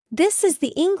This is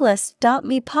the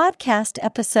English.me podcast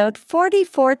episode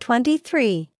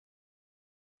 4423.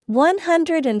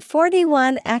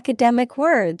 141 academic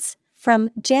words from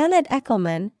Janet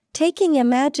Echelman, Taking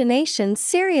Imagination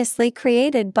Seriously,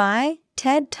 created by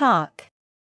TED Talk.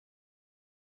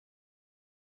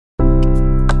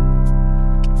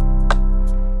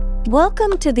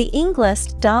 Welcome to the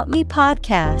English.me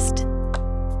podcast.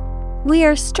 We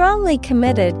are strongly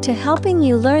committed to helping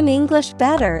you learn English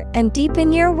better and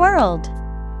deepen your world.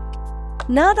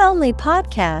 Not only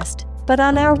podcast, but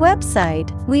on our website,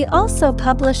 we also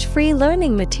publish free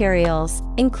learning materials,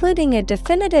 including a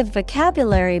definitive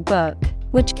vocabulary book,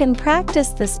 which can practice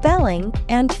the spelling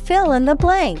and fill in the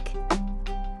blank.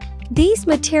 These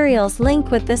materials link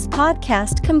with this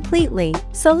podcast completely,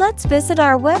 so let's visit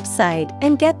our website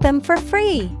and get them for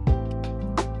free.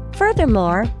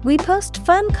 Furthermore, we post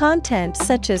fun content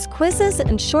such as quizzes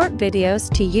and short videos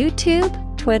to YouTube,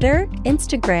 Twitter,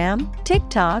 Instagram,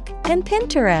 TikTok, and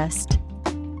Pinterest.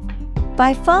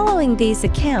 By following these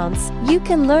accounts, you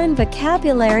can learn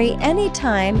vocabulary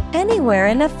anytime, anywhere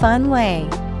in a fun way.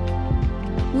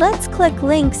 Let's click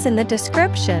links in the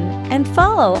description and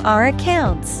follow our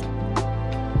accounts.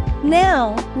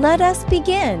 Now, let us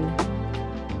begin.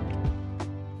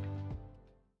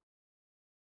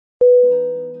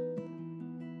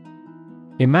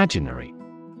 Imaginary.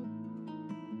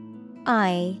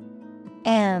 I-M-A-G-I-N-A-R-Y.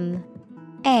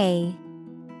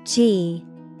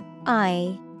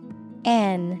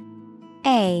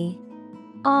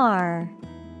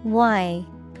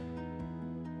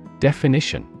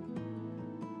 Definition: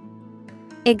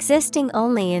 existing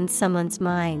only in someone's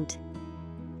mind.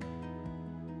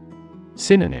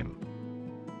 Synonym: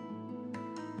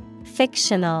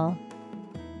 Fictional,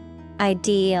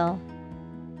 ideal,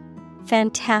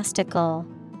 fantastical.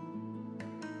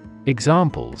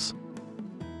 Examples: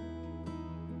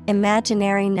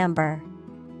 imaginary number,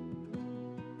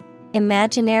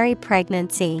 imaginary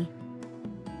pregnancy.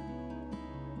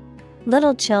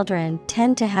 Little children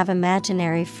tend to have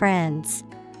imaginary friends.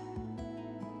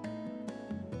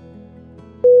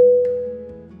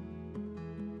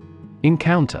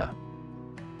 Encounter.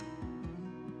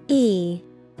 E-N-C-O-U-N-T-E-R.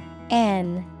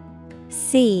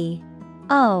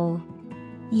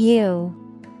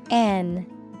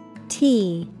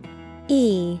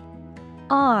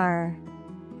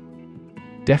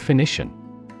 Definition: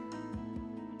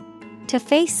 to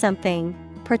face something,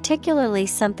 particularly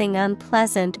something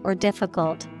unpleasant or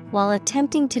difficult, while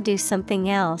attempting to do something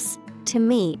else, to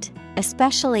meet,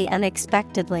 especially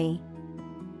unexpectedly.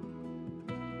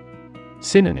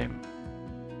 Synonym: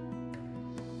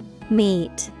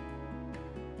 meet,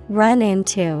 run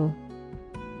into,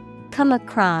 come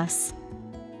across.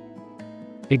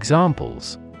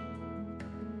 Examples: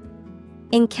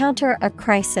 encounter a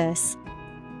crisis,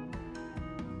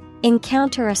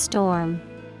 encounter a storm.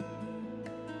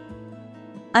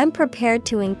 I'm prepared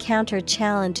to encounter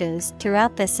challenges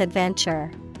throughout this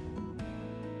adventure.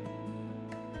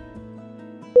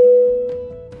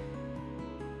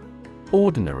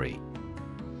 Ordinary.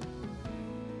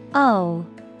 O-R-D-I-N-A-R-Y.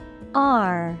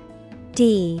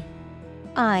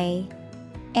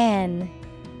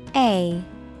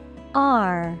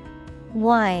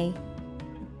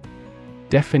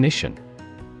 Definition: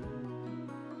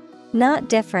 not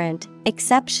different,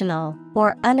 exceptional,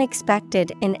 or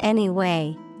unexpected in any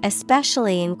way,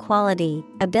 especially in quality,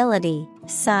 ability,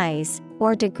 size,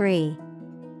 or degree.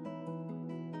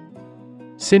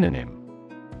 Synonym: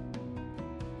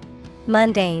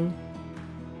 mundane,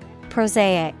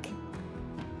 prosaic,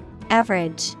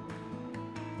 average.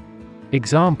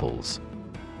 Examples: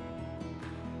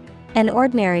 an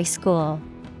ordinary school,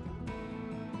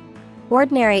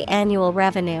 ordinary annual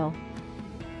revenue.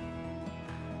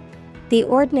 The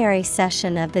ordinary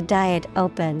session of the Diet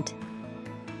opened.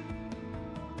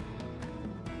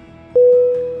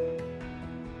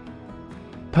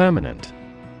 Permanent.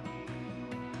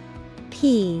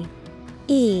 P-E-R-M-A-N-E-N-T.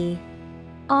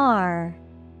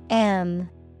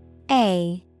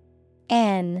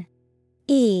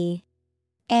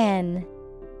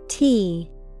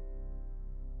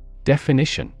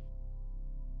 Definition: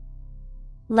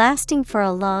 lasting for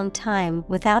a long time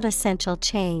without essential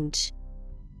change.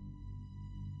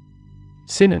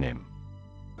 Synonym: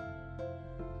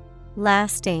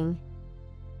 lasting,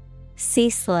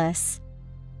 ceaseless,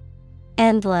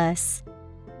 endless.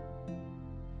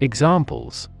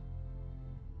 Examples: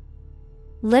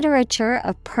 literature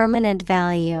of permanent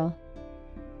value,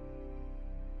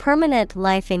 permanent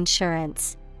life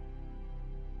insurance.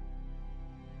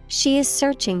 She is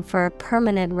searching for a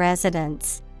permanent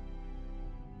residence.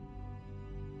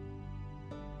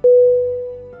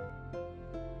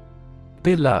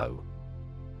 Below.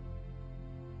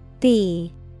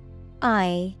 Billow.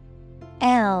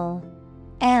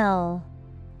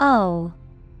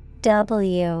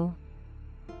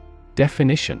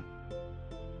 Definition.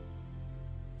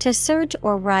 To surge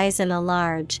or rise in a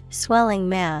large, swelling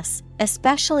mass,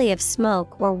 especially of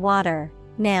smoke or water.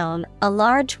 Noun, a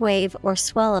large wave or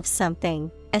swell of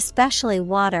something, especially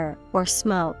water or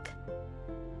smoke.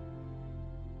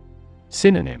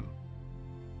 Synonym.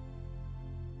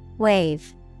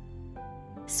 Wave,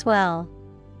 swell,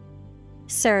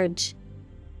 surge.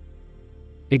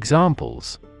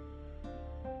 Examples.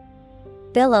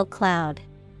 Billow cloud.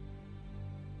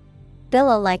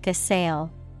 Billow like a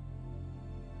sail.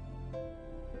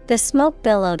 The smoke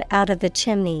billowed out of the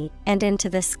chimney and into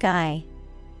the sky.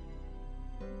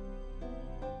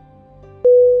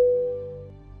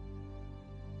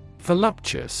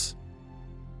 Voluptuous.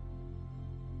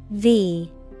 Voluptuous.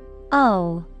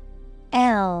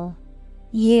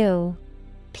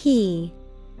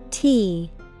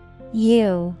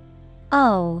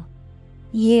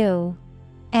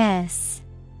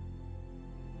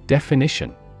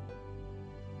 Definition.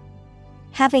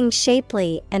 Having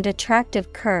shapely and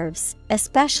attractive curves,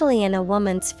 especially in a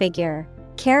woman's figure,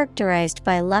 characterized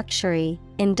by luxury,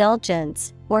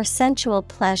 indulgence, or sensual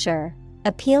pleasure,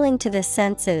 appealing to the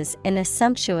senses in a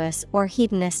sumptuous or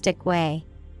hedonistic way.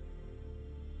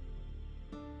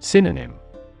 Synonym.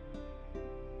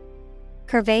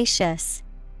 Curvaceous,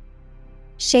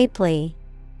 shapely,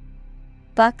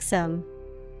 buxom.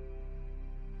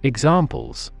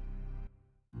 Examples.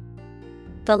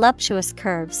 Voluptuous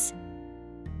curves.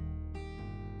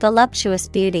 Voluptuous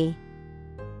beauty.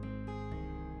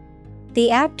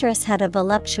 The actress had a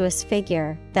voluptuous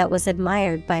figure that was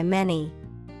admired by many.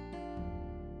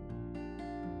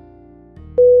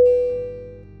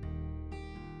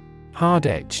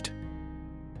 Hard-edged.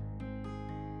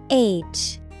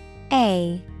 Hardedged.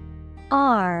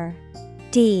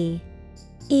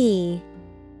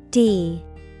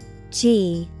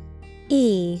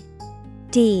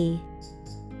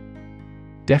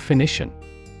 Definition.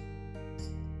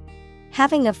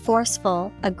 Having a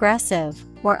forceful, aggressive,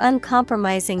 or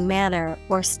uncompromising manner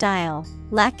or style,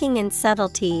 lacking in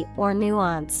subtlety or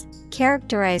nuance,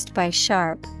 characterized by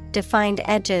sharp, defined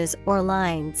edges or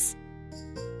lines.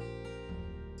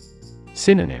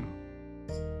 Synonym.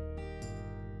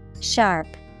 Sharp,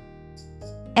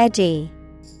 edgy,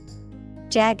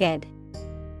 jagged.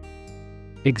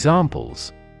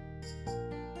 Examples.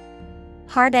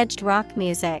 Hard-edged rock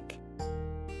music.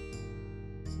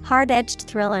 Hard-edged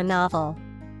thriller novel.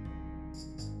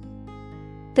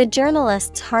 The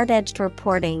journalist's hard-edged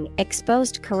reporting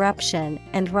exposed corruption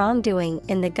and wrongdoing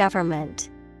in the government.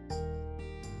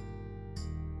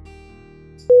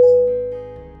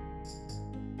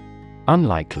 Unlikely.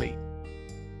 Unlikely.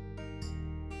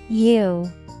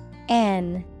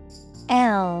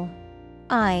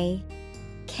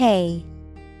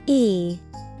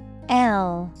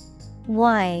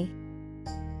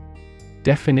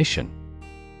 Definition.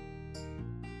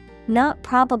 Not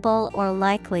probable or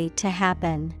likely to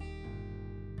happen.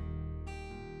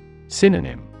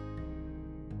 Synonym.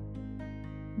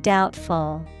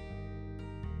 Doubtful,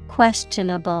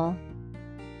 questionable,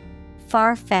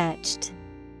 far-fetched.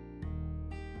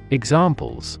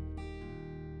 Examples.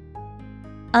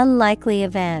 Unlikely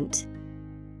event.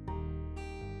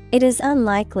 It is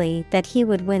unlikely that he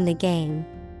would win the game.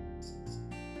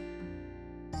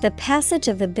 The passage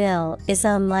of the bill is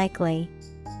unlikely.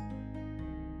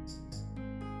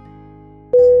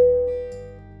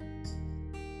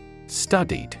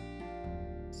 Studied.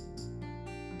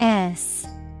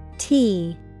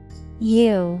 Studied.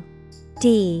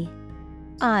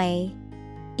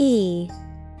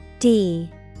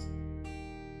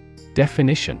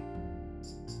 Definition.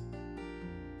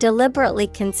 Deliberately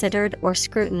considered or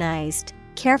scrutinized,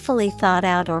 carefully thought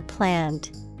out or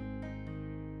planned.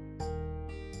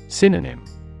 Synonym.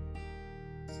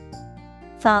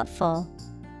 Thoughtful,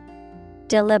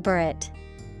 deliberate,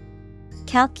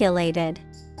 calculated.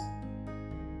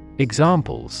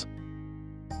 Examples.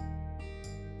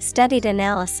 Studied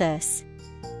analysis.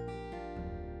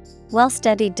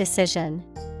 Well-studied decision.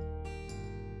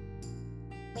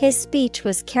 His speech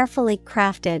was carefully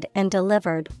crafted and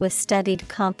delivered with studied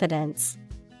confidence.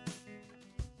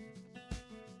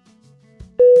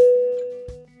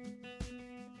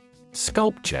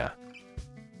 Sculpture.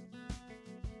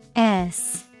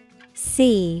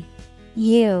 SCULPTURE.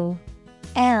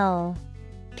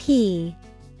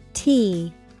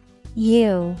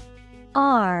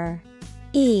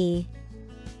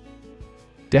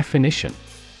 Definition.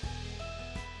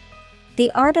 The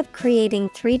art of creating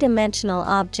three-dimensional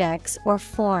objects or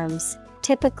forms,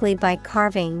 typically by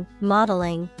carving,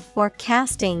 modeling, or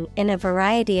casting in a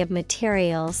variety of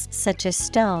materials such as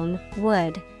stone,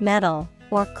 wood, metal,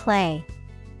 or clay.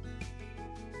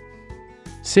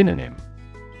 Synonym: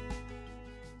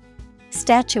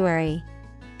 Statuary,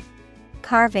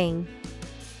 carving,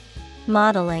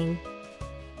 modeling.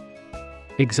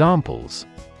 Examples: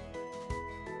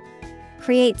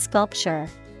 Create sculpture,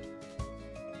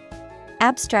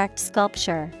 abstract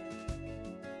sculpture.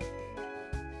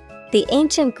 The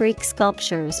ancient Greek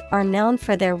sculptures are known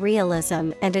for their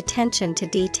realism and attention to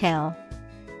detail.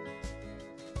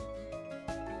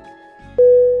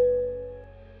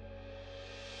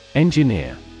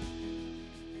 Engineer.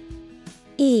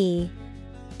 E-N-G-I-N-E-E-R.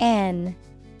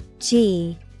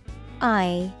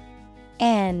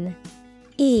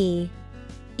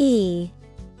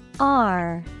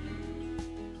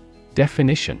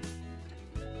 Definition: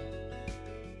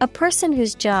 A person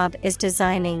whose job is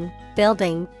designing,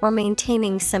 building, or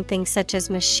maintaining something such as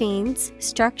machines,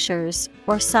 structures,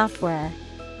 or software.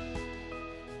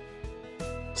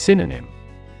 Synonym: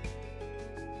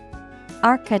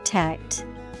 Architect,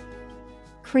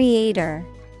 creator,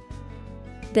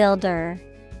 builder.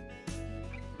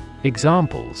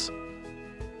 Examples: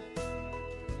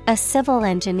 A civil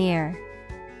engineer.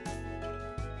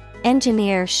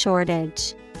 Engineer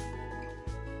shortage.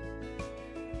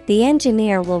 The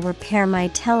engineer will repair my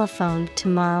telephone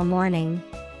tomorrow morning.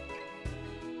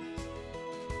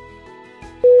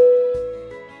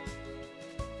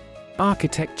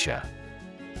 Architecture.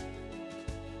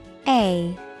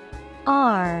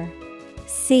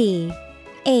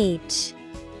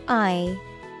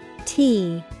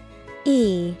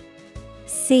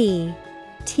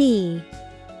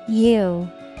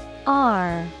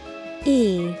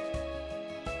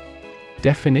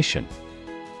 Definition: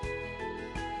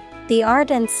 The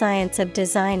art and science of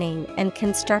designing and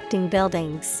constructing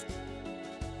buildings.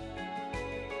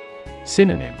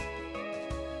 Synonym: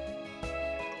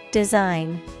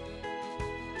 Design,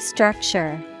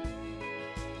 structure,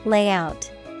 layout.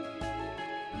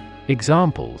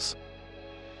 Examples: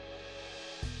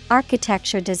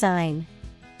 Architecture design.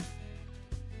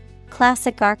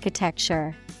 Classic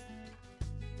architecture.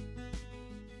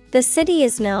 The city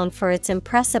is known for its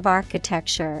impressive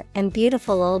architecture and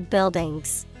beautiful old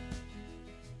buildings.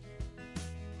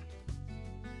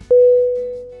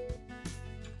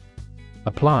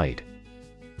 Applied.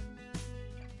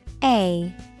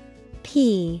 A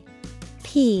P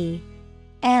P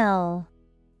L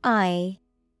I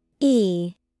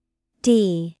E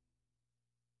D.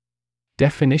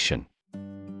 Definition: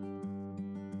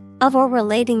 Of or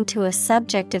relating to a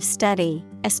subject of study,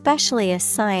 especially a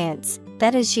science,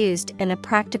 that is used in a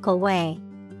practical way.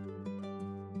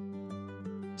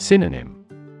 Synonym: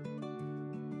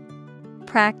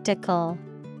 Practical,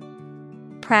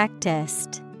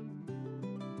 practiced,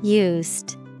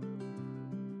 used.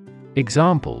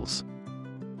 Examples: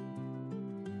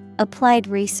 Applied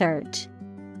research.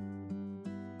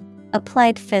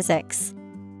 Applied physics.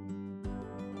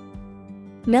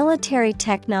 Military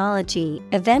technology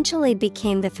eventually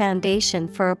became the foundation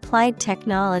for applied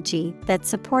technology that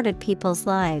supported people's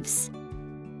lives.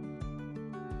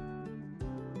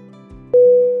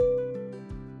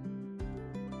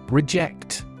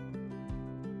 Reject.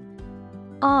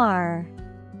 R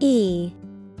E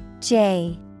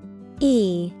J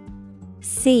E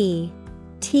C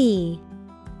T.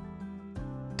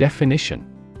 Definition: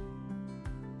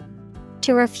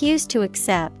 To refuse to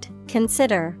accept,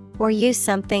 consider, or use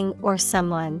something or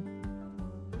someone.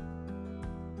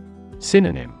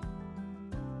 Synonym: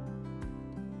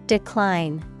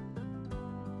 Decline,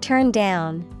 turn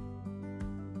down,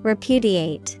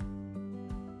 repudiate.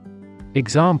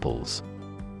 Examples: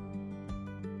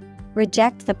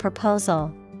 Reject the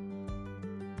proposal.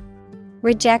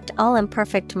 Reject all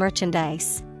imperfect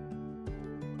merchandise.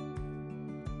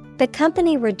 The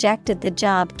company rejected the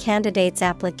job candidate's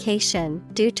application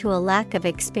due to a lack of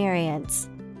experience.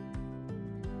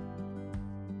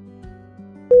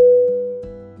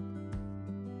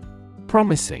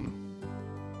 Promising.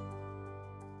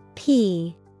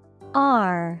 P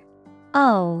R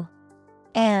O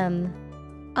M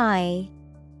I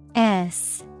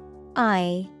S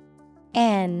I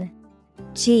N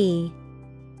G.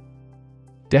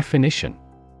 Definition: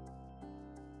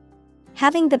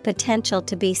 Having the potential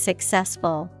to be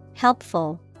successful,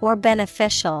 helpful, or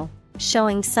beneficial,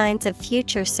 showing signs of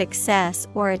future success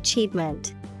or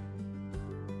achievement.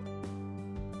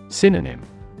 Synonym: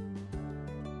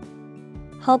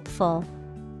 Hopeful,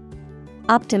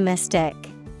 optimistic,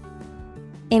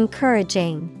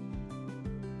 encouraging.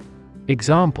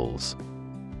 Examples: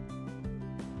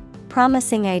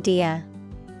 Promising idea.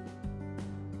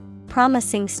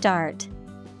 promising start.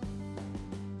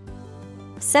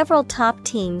 Several top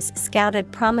teams scouted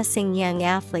promising young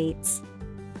athletes.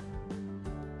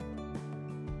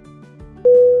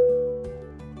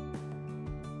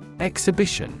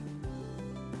 Exhibition.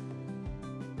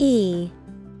 EXHIBITION.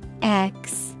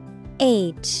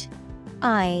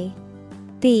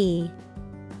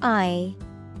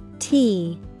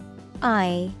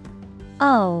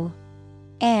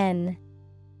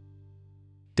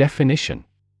 Definition.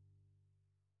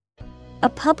 A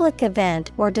public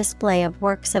event or display of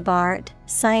works of art,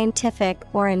 scientific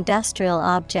or industrial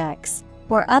objects,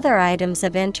 or other items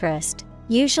of interest,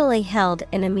 usually held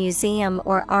in a museum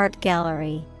or art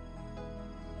gallery.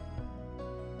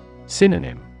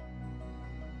 Synonym.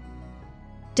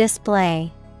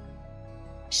 Display,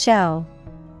 show,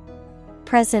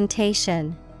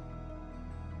 presentation.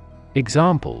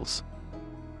 Examples.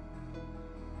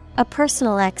 A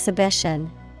personal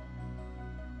exhibition.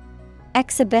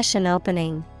 Exhibition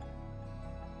opening.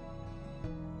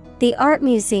 The art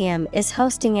museum is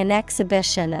hosting an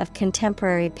exhibition of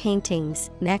contemporary paintings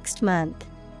next month.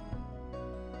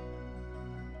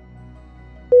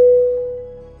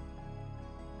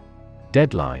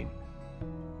 Deadline.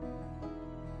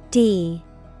 DEADLINE.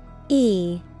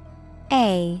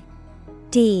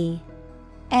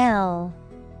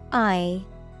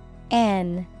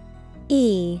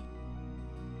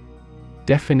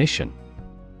 Definition.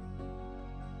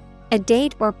 A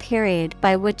date or period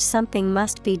by which something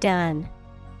must be done.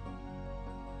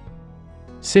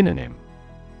 Synonym.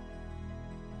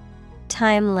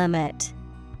 Time limit.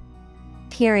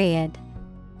 Period.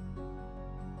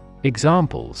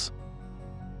 Examples.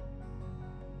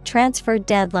 Transfer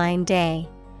deadline day.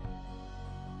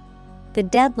 The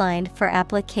deadline for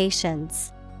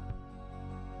applications.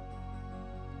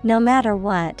 No matter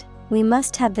what, we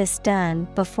must have this done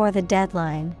before the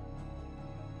deadline.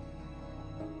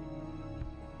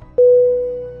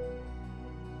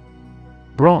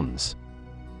 Bronze.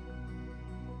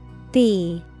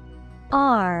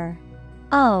 BRONZE.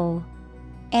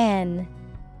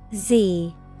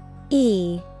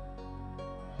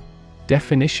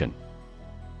 Definition.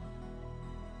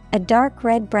 A dark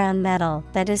red-brown metal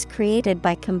that is created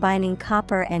by combining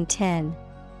copper and tin.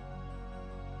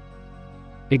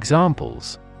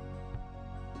 Examples.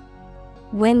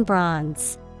 Win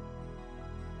bronze.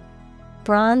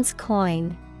 Bronze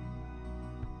coin.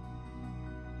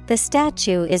 The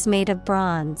statue is made of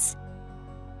bronze.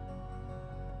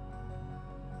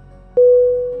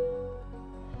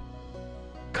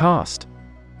 Cast.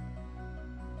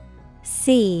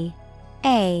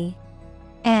 CAST.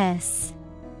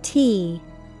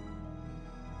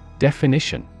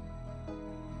 Definition.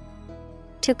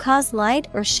 To cause light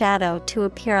or shadow to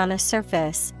appear on a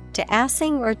surface, to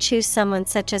assing or choose someone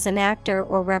such as an actor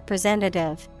or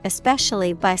representative,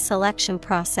 especially by selection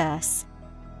process.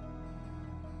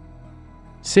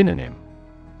 Synonym.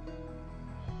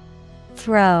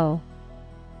 Throw,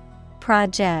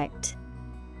 project,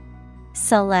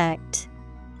 select.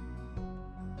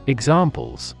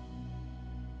 Examples.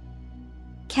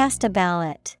 Cast a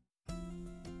ballot.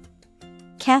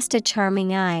 Cast a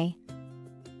charming eye.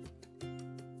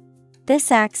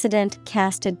 This accident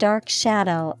cast a dark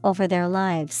shadow over their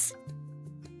lives.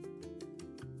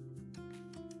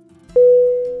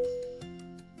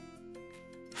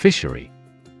 Fishery.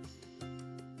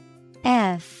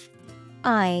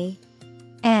 FISHERY.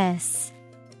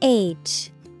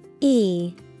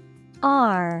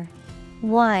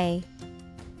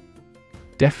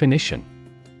 Definition.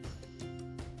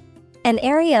 An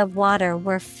area of water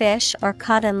where fish are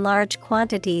caught in large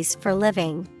quantities for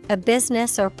living, a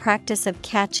business or practice of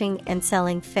catching and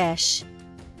selling fish.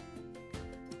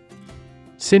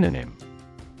 Synonym.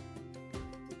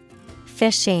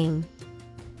 Fishing,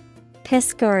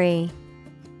 piscary,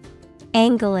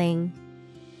 angling.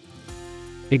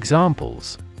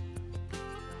 Examples.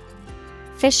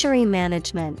 Fishery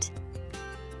management.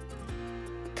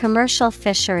 Commercial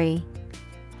fishery.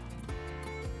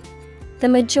 The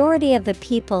majority of the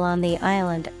people on the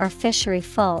island are fishery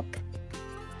folk.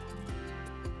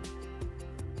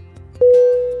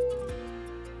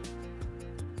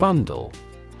 Bundle.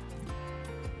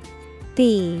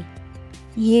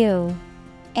 BUNDLE.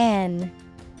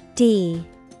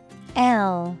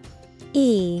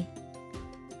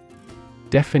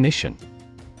 Definition.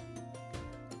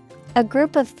 A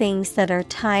group of things that are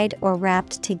tied or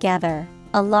wrapped together,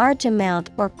 a large amount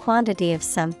or quantity of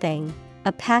something,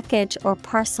 a package or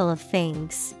parcel of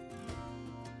things.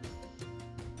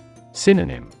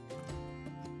 Synonym.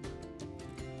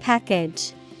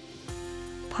 Package,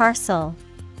 parcel,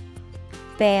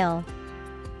 bale.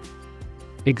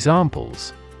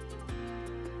 Examples.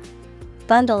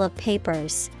 bundle of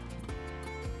papers.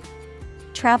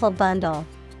 Travel bundle.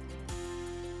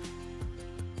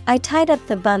 I tied up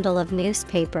the bundle of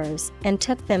newspapers and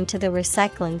took them to the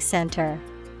recycling center.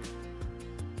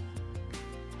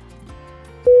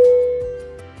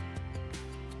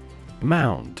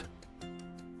 Mound.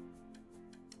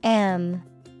 M-O-U-N-D.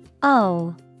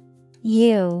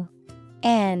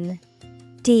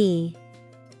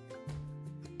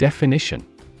 Definition: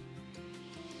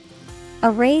 a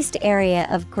raised area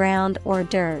of ground or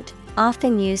dirt,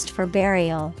 often used for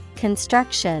burial,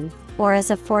 construction, or as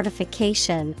a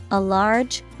fortification, a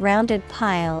large, rounded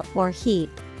pile or heap.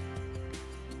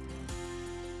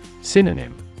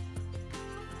 Synonym: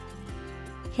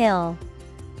 Hill,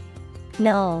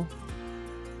 knoll,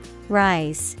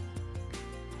 rise.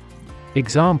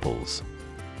 Examples: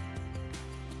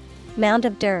 Mound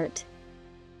of dirt,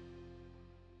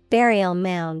 burial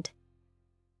mound.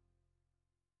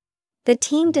 The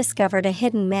team discovered a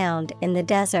hidden mound in the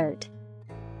desert.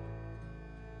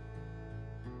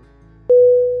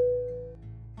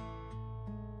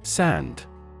 Sand.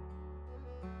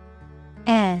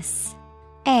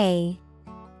 S-A-N-D.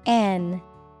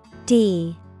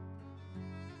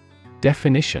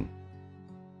 Definition: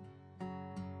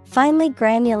 finely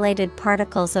granulated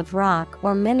particles of rock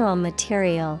or mineral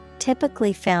material,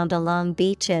 typically found along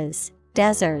beaches,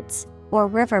 deserts, or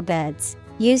riverbeds,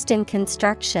 used in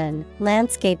construction,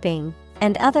 landscaping,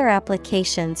 and other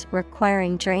applications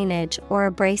requiring drainage or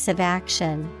abrasive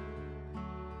action.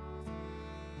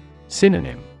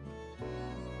 Synonym: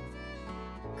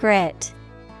 grit,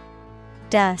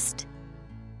 dust,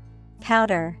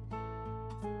 powder.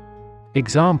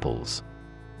 Examples: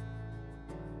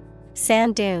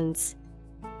 sand dunes,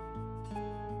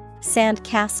 sand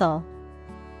castle.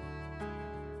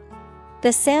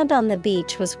 The sand on the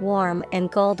beach was warm and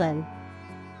golden.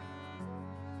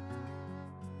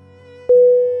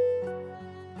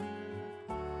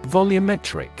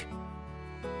 Volumetric.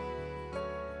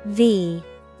 V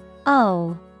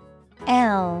O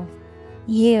L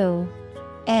U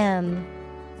M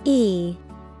E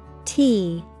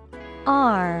T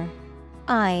R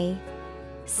I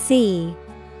C.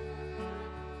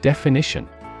 Definition: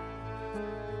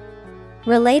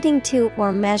 relating to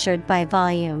or measured by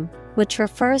volume, which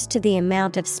refers to the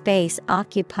amount of space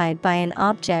occupied by an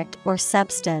object or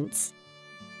substance.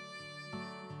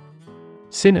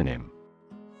 Synonym: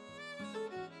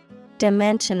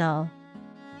 dimensional,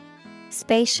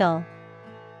 spatial,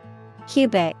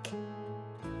 cubic.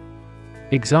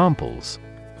 Examples: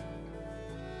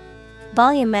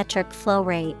 volumetric flow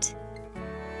rate,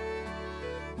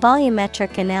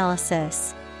 volumetric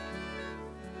analysis.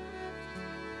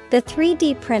 The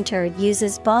 3D printer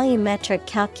uses volumetric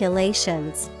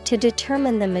calculations to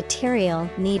determine the material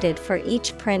needed for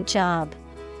each print job.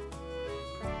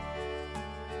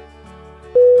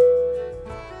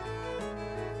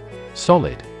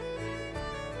 Solid.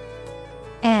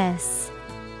 S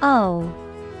O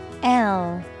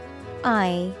L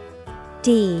I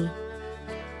D.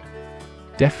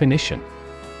 Definition: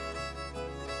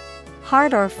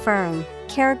 hard or firm,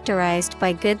 characterized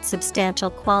by good substantial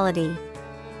quality.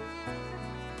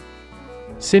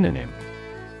 Synonym: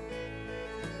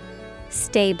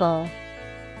 stable,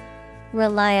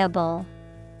 reliable,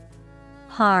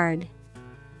 hard.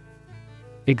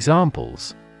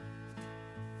 Examples: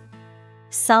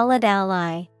 solid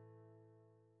ally,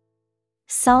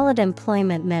 solid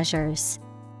employment measures.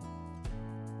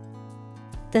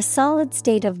 The solid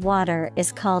state of water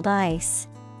is called ice.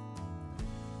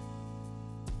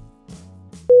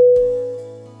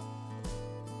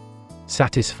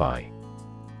 Satisfy.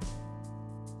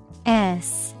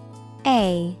 S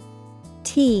A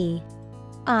T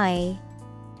I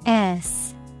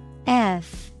S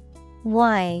F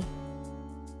Y.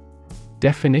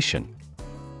 Definition: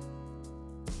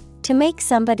 to make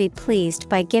somebody pleased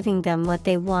by giving them what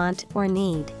they want or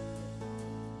need.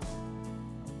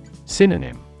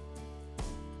 Synonym: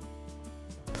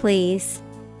 please,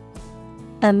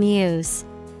 amuse,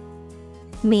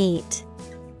 meet.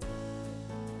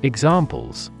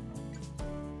 Examples: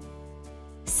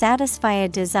 satisfy a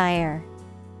desire,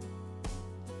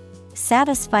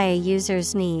 satisfy a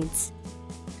user's needs.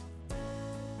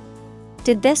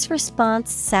 Did this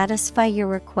response satisfy your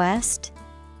request?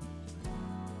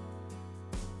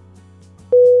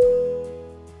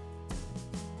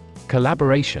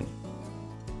 Collaboration.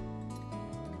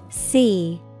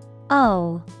 C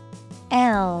O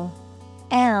L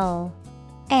L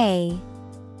A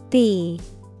B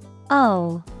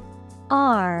O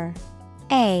R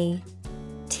A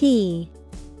T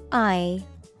I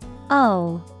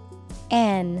O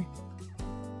N.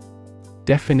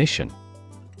 Definition: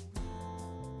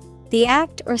 The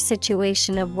act or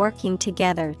situation of working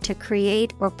together to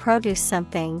create or produce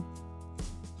something.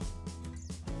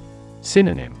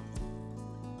 Synonym: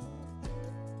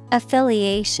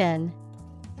 Affiliation,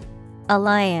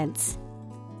 alliance,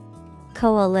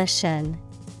 coalition.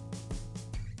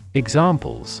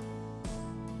 Examples: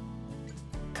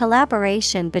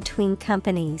 Collaboration between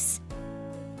companies.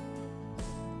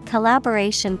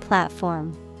 Collaboration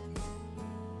platform.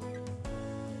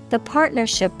 The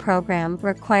partnership program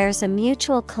requires a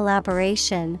mutual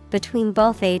collaboration between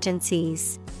both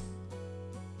agencies.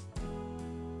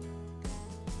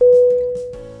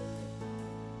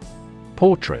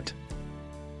 Portrait.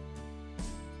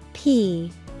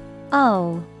 P-O-R-T-R-A-I-T.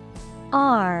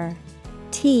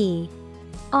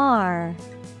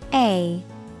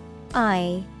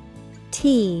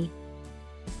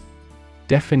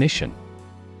 Definition: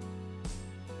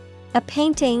 A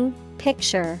painting,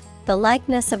 picture, the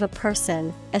likeness of a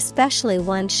person, especially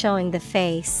one showing the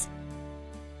face.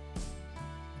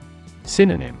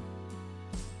 Synonym: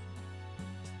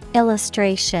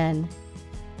 Illustration,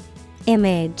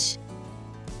 image,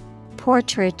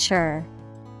 portraiture.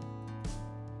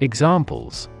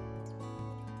 Examples: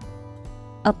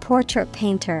 A portrait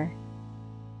painter.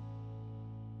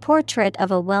 Portrait of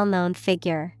a well-known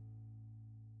figure.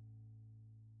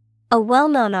 A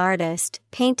well-known artist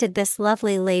painted this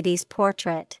lovely lady's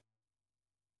portrait.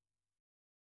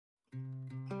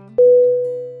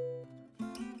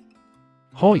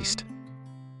 Hoist.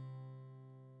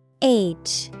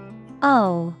 H-O-I-S-T.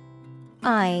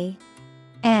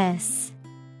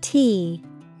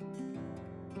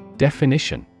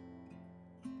 Definition: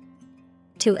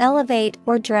 To elevate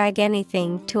or drag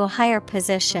anything to a higher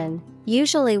position,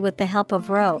 usually with the help of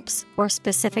ropes or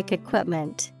specific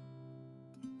equipment.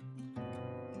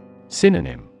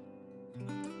 Synonym: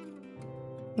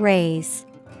 Raise,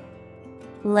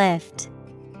 lift,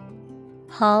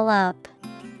 haul up.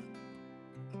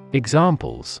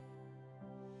 Examples: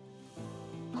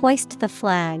 Hoist the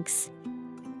flags.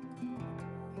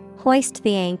 Hoist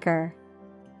the anchor.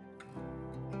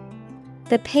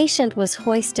 The patient was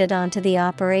hoisted onto the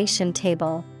operation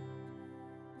table.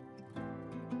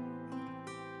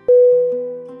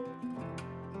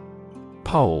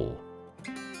 Pole.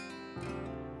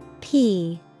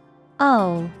 P-O-L-E.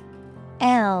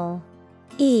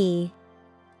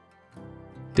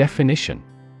 Definition: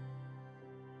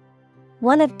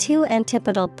 One of two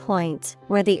antipodal points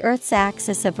where the Earth's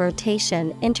axis of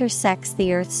rotation intersects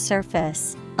the Earth's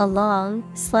surface, a long,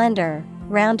 slender,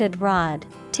 rounded rod,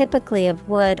 typically of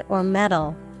wood or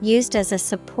metal, used as a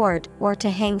support or to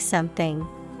hang something.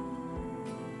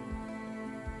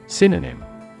 Synonym: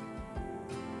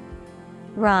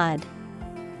 Rod,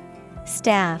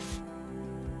 staff,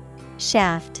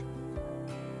 shaft.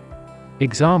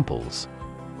 Examples: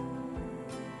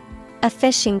 A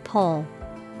fishing pole.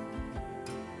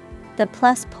 The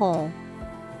plus pole.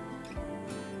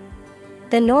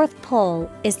 The North Pole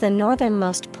is the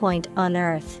northernmost point on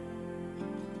Earth.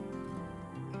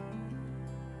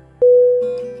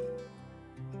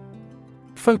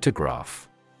 Photograph.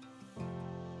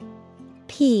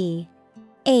 P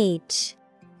H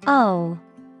O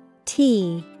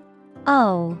T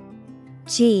O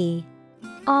G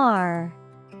R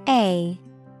A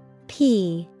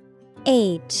P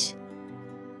H.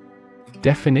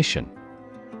 Definition: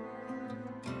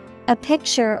 A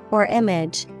picture or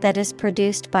image that is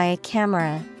produced by a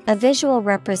camera, a visual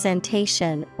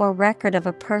representation or record of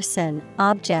a person,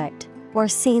 object, or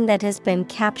scene that has been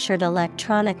captured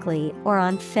electronically or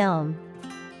on film.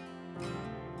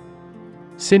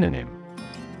 Synonym: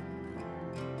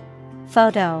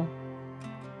 Photo,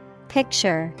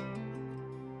 picture,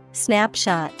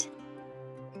 snapshot.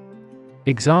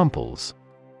 Examples: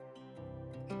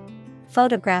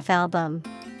 Photograph album.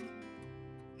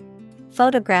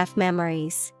 Photograph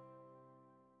memories.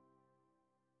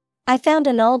 I found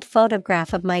an old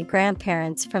photograph of my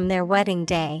grandparents from their wedding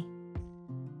day.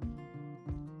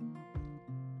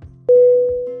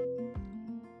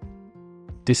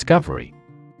 Discovery.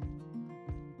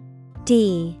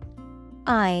 D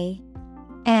I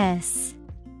S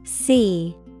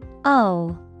C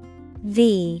O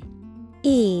V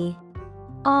E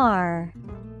R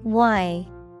Y.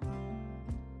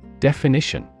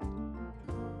 Definition: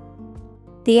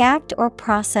 The act or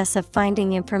process of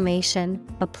finding information,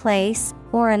 a place,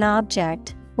 or an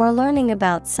object, or learning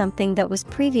about something that was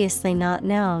previously not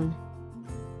known.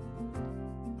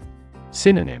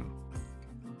 Synonym: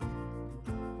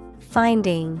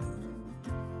 Finding,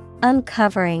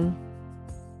 uncovering,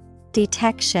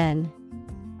 detection.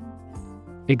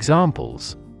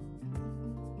 Examples: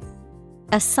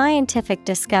 A scientific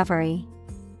discovery.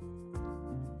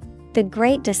 The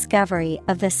great discovery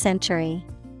of the century.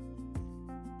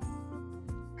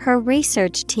 Her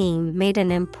research team made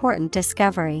an important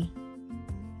discovery.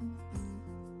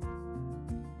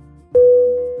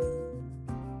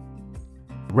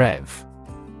 Rev.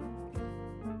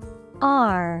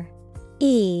 R-E-V.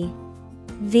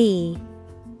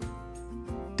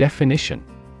 Definition: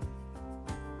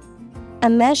 a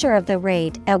measure of the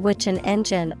rate at which an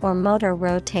engine or motor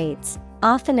rotates,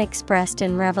 often expressed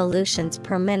in revolutions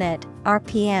per minute,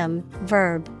 RPM.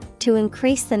 Verb, to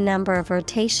increase the number of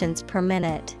rotations per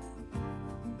minute.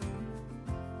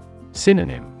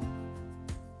 Synonym: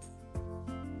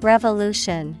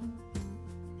 revolution,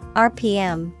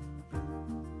 RPM,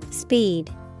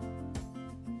 speed.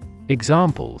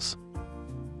 Examples: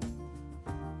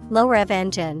 low rev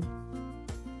engine,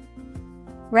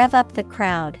 rev up the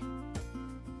crowd.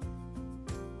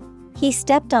 He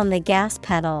stepped on the gas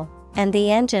pedal, and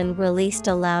the engine released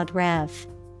a loud rev.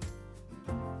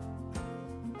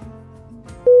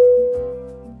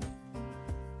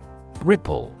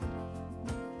 Ripple.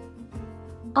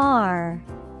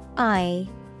 R-I-P-P-L-E.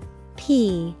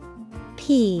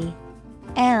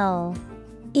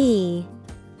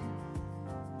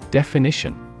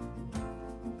 Definition: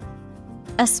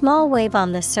 a small wave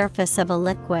on the surface of a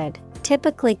liquid,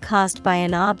 typically caused by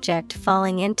an object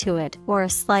falling into it or a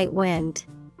slight wind.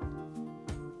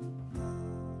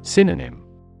 Synonym: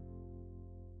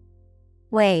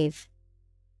 wave,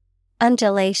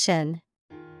 undulation,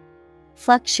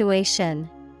 fluctuation.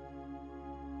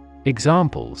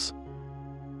 Examples: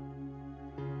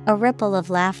 a ripple of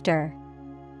laughter,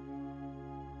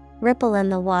 ripple in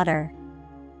the water.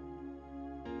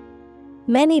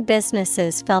 Many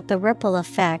businesses felt the ripple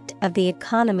effect of the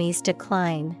economy's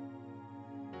decline.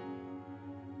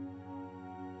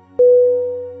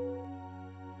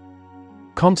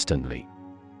 Constantly.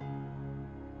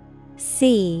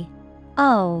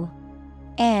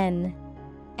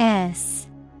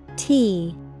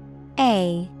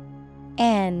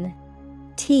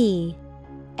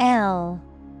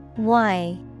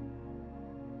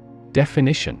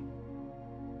 Definition: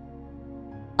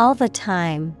 all the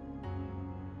time.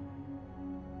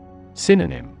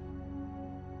 Synonym: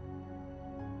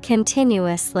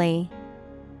 continuously,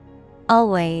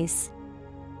 always,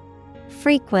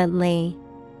 frequently.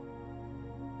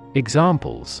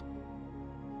 Examples: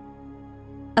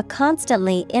 a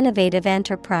constantly innovative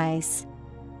enterprise,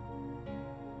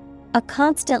 a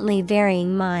constantly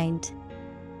varying mind.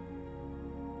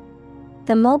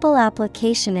 The mobile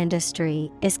application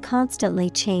industry is constantly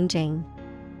changing.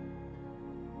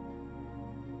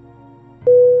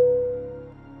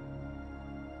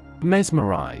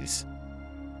 Mesmerize.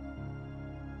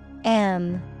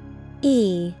 M-E-S-M-E-R-I-Z-E.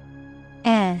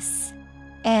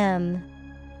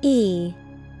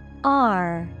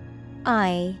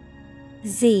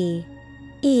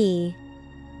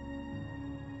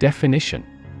 Definition: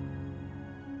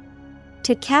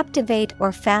 to captivate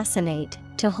or fascinate,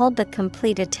 to hold the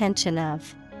complete attention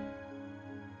of.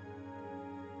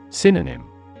 Synonym: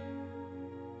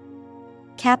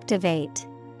 captivate,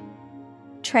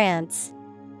 trance,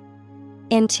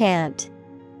 enchant.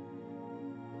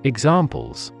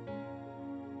 Examples: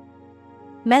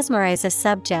 mesmerize a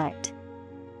subject,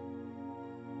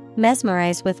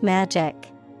 mesmerize with magic.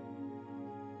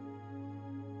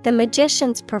 The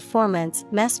magician's performance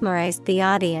mesmerized the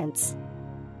audience.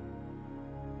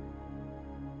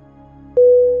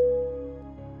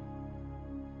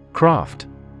 Craft.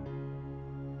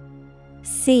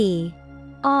 C-R-A-F-T.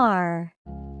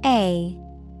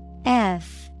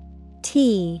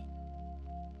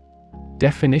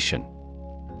 Definition: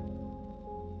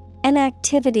 an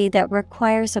activity that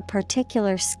requires a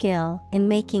particular skill in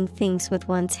making things with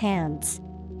one's hands.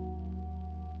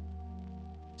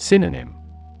 Synonym: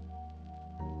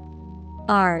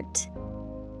 art,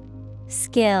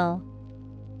 skill,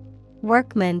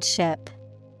 workmanship.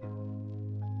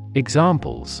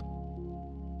 Examples: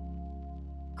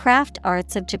 craft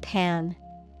arts of Japan,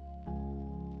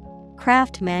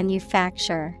 craft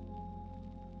manufacture.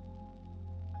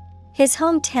 His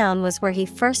hometown was where he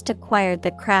first acquired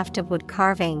the craft of wood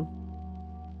carving.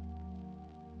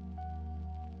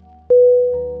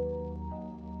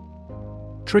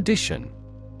 Tradition.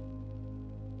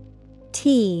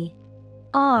 T-R-A-D-I-T-I-O-N.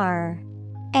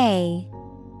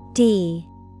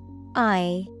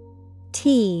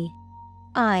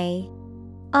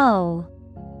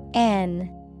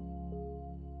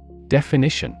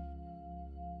 Definition: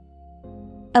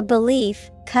 a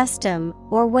belief, custom,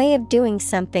 or way of doing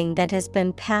something that has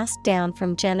been passed down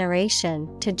from generation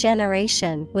to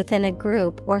generation within a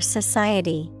group or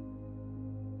society.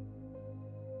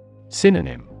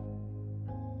 Synonym: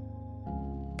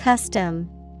 custom,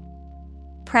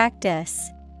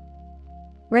 practice,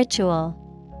 ritual.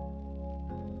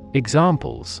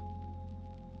 Examples: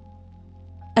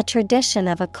 A tradition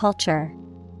of a culture.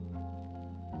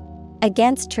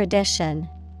 Against tradition.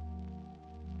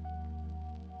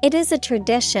 It is a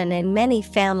tradition in many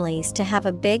families to have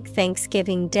a big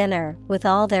Thanksgiving dinner with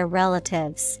all their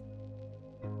relatives.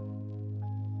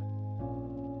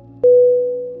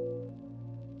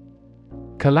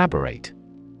 Collaborate.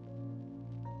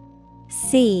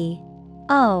 COLLABORATE.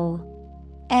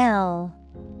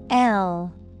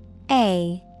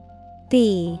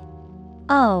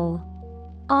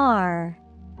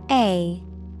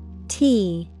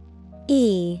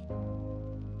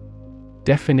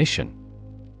 Definition: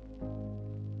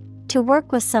 To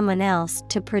work with someone else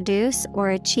to produce or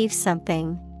achieve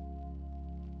something.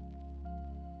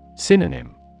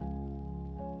 Synonym: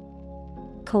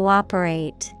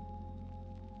 Cooperate,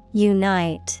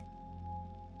 unite,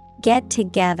 get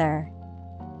together.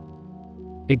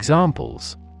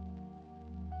 Examples: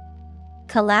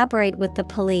 Collaborate with the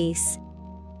police.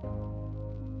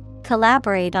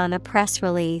 Collaborate on a press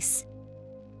release.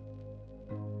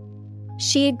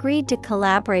 She agreed to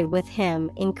collaborate with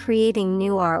him in creating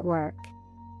new artwork.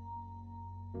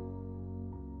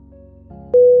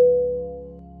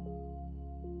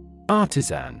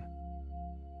 Artisan.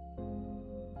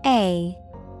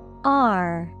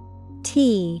 ARTISAN.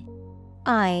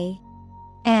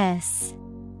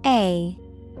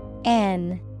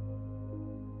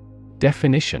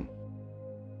 Definition: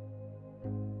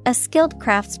 A skilled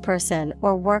craftsperson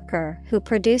or worker who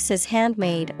produces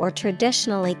handmade or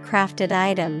traditionally crafted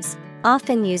items,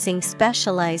 often using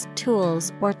specialized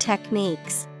tools or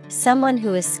techniques. Someone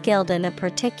who is skilled in a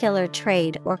particular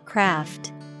trade or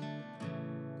craft.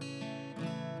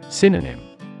 Synonym: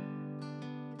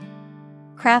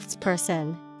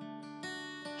 Craftsperson,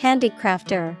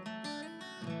 handicrafter,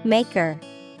 maker.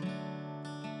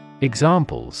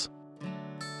 Examples: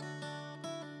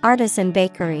 Artisan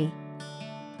bakery.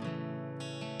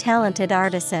 Talented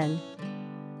artisan.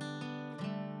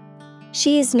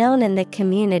 She is known in the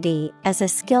community as a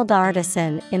skilled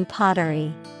artisan in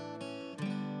pottery.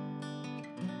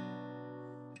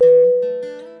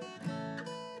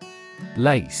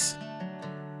 Lace.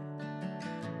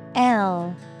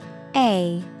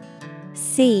 LACE.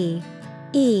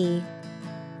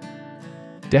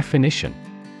 Definition: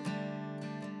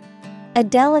 A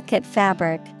delicate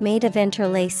fabric made of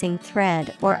interlacing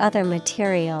thread or other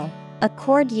material. A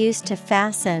cord used to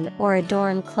fasten or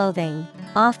adorn clothing,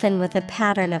 often with a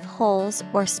pattern of holes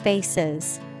or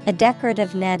spaces, a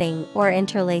decorative netting or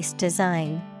interlaced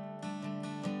design.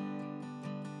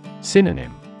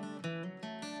 Synonym: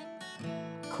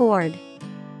 Cord,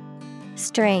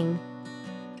 string,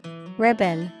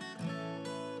 ribbon.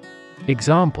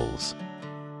 Examples: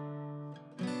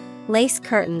 Lace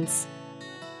curtains,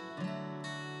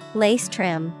 lace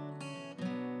trim.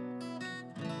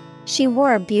 She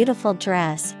wore a beautiful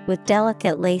dress with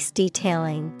delicate lace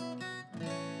detailing.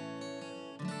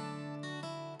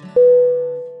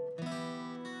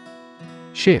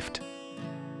 Shift.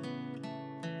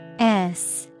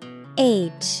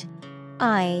 SHIFT.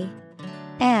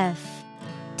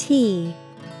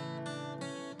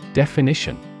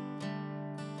 Definition: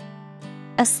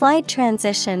 A slight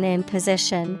transition in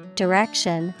position,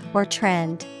 direction, or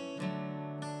trend.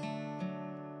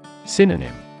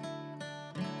 Synonym: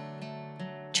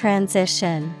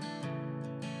 Transition,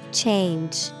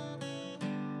 change,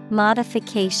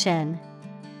 modification.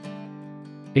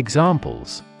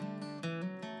 Examples: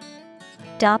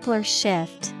 Doppler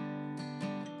shift.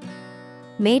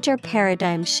 Major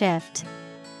paradigm shift.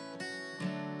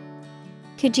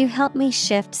 Could you help me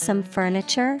shift some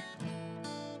furniture?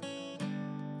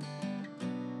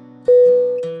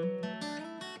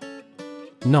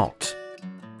 Knot.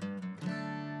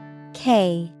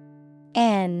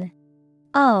 KNOT.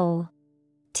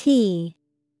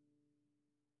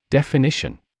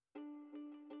 Definition: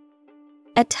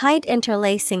 A tight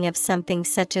interlacing of something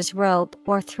such as rope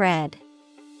or thread.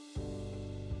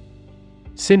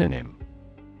 Synonym: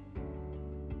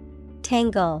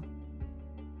 Tangle,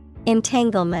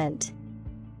 entanglement,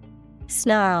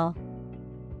 snarl.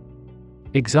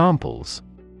 Examples: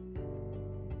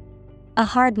 A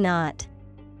hard knot.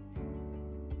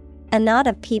 A knot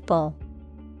of people.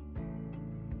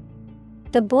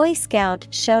 The Boy Scout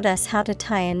showed us how to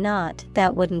tie a knot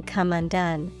that wouldn't come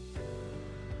undone.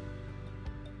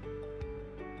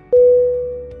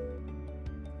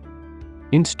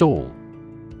 Install.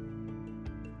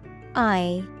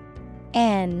 INSTALL.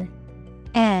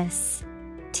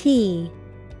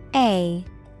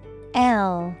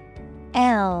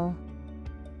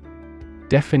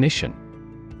 Definition: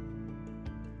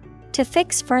 to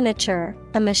fix furniture,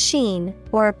 a machine,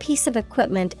 or a piece of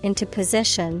equipment into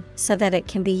position so that it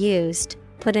can be used,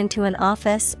 put into an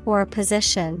office or a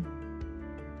position.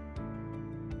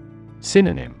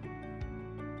 Synonym: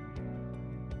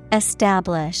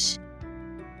 Establish,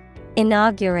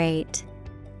 inaugurate,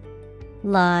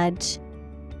 lodge.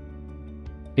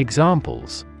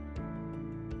 Examples: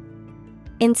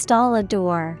 Install a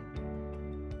door.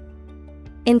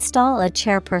 Install a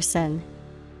chairperson.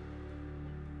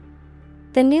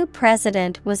 The new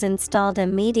president was installed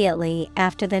immediately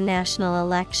after the national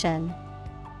election.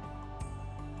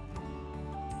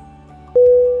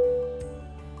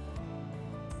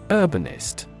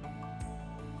 Urbanist.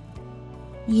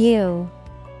 U-R-B-A-N-I-S-T.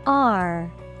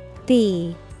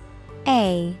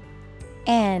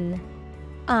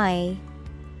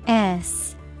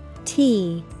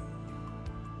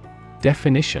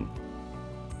 Definition: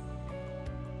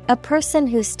 a person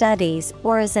who studies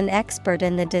or is an expert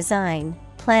in the design,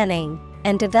 planning,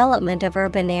 and development of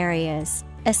urban areas,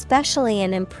 especially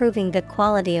in improving the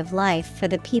quality of life for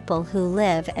the people who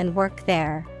live and work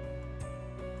there.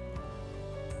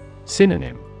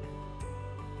 Synonym: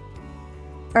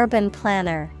 Urban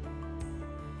planner,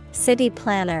 city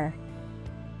planner,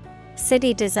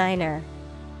 city designer.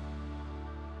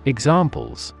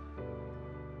 Examples: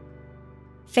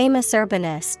 Famous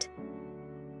urbanist.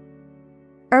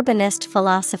 Urbanist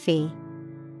philosophy.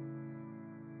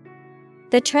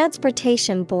 The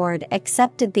Transportation Board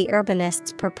accepted the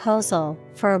urbanist's proposal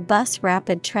for a bus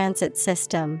rapid transit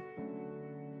system.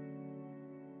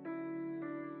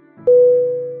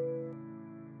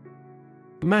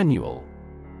 Manual.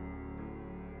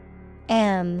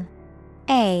 M-A-N-U-A-L.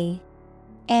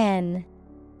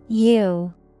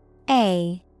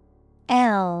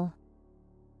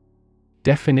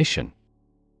 Definition: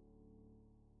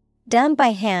 done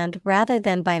by hand rather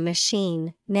than by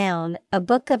machine. Noun, a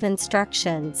book of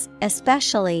instructions,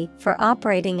 especially for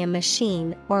operating a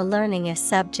machine or learning a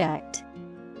subject.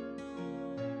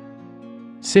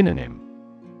 Synonym: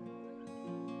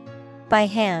 by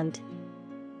hand.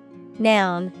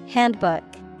 Noun, handbook.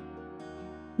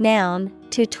 Noun,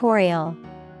 tutorial.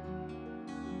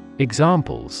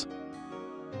 Examples: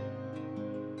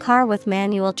 car with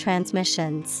manual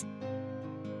transmissions.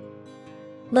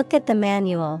 Look at the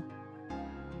manual.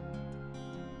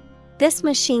 This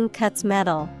machine cuts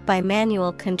metal by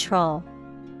manual control.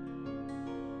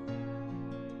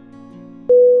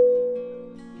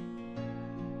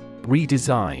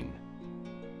 Redesign.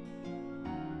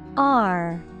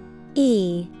 R-E-D-E-S-I-G-N.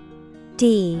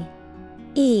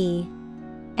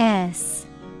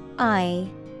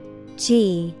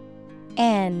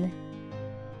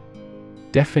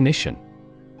 Definition: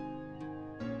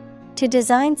 to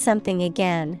design something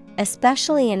again,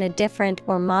 especially in a different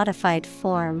or modified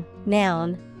form.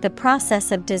 Noun, the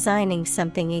process of designing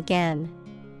something again.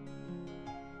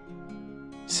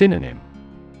 Synonym: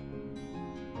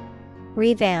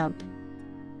 revamp,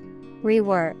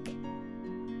 rework,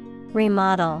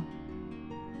 remodel.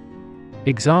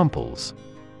 Examples: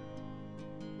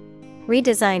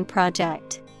 redesign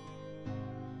project.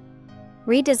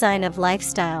 Redesign of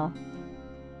lifestyle.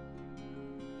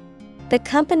 The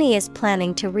company is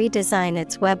planning to redesign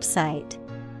its website.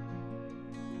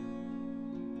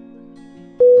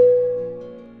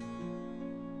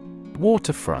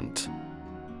 Waterfront.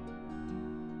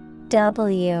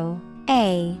 W-A-T-E-R-F-R-O-N-T.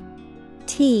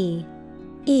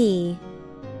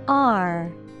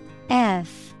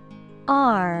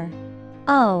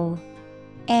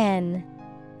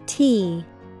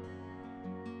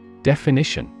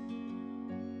 Definition: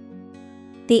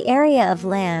 the area of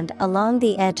land along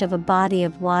the edge of a body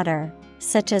of water,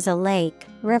 such as a lake,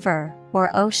 river, or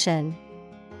ocean.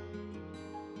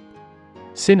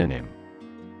 Synonym: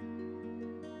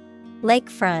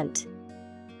 lakefront,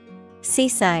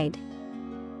 seaside,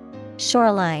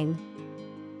 shoreline.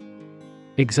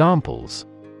 Examples: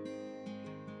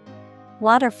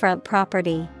 waterfront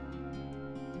property.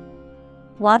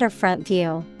 Waterfront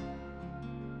view.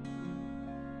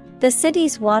 The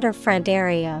city's waterfront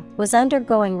area was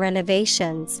undergoing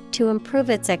renovations to improve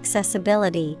its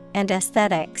accessibility and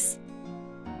aesthetics.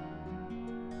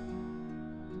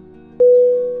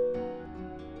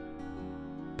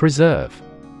 Preserve.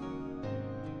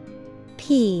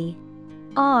 P-R-E-S-E-R-V-E.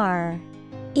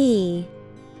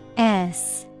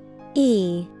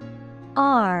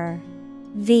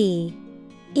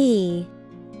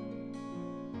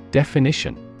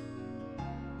 Definition: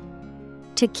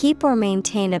 to keep or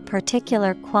maintain a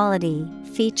particular quality,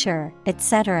 feature,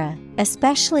 etc.,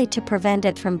 especially to prevent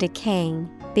it from decaying,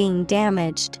 being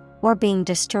damaged, or being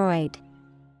destroyed.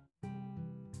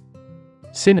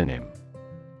 Synonym.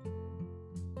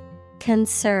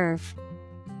 Conserve,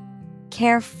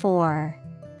 care for,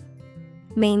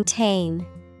 maintain.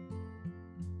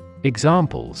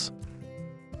 Examples: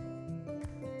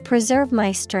 Preserve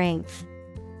my strength.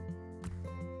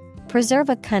 Preserve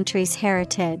a country's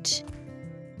heritage.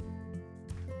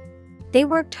 They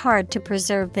worked hard to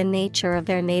preserve the nature of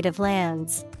their native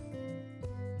lands.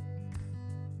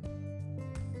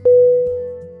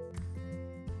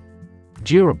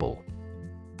 Durable.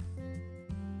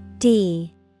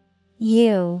 D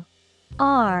U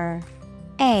R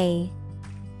A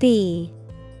B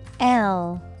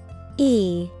L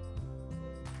E.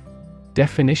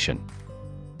 Definition: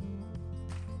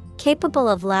 Capable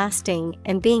of lasting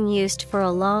and being used for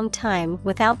a long time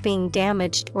without being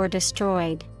damaged or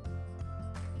destroyed.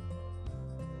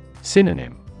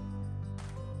 Synonym: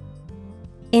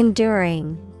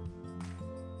 Enduring,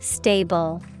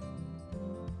 stable,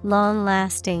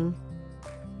 long-lasting.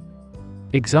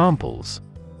 Examples: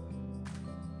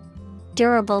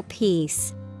 Durable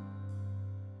piece.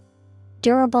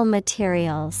 Durable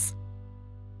materials.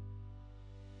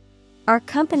 Our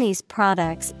company's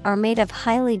products are made of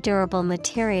highly durable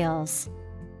materials.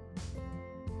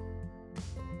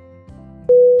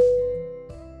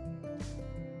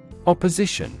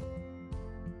 Opposition.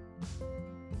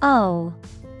 O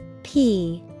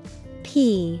P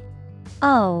P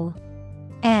O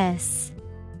S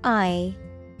I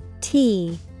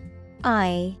T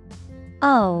I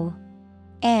O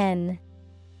N.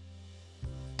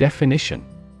 Definition: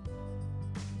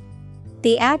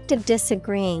 The act of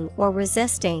disagreeing or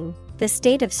resisting, the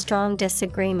state of strong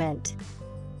disagreement.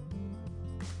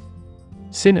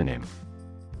 Synonym: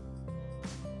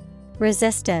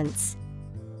 Resistance,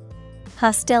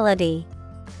 hostility,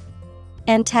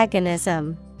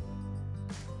 antagonism.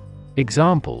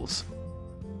 Examples: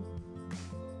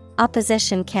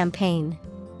 Opposition campaign.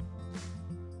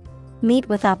 Meet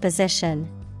with opposition.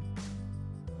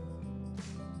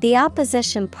 The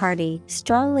opposition party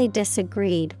strongly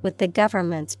disagreed with the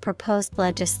government's proposed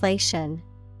legislation.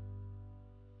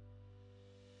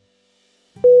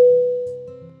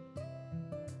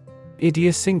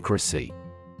 Idiosyncrasy.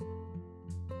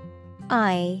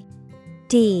 I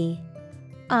D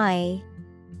I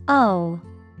O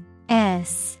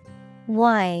S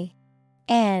Y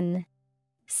N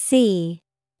C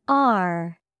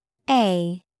R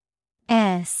A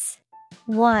S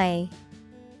Y.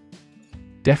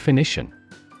 Definition: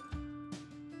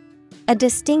 A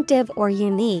distinctive or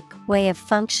unique way of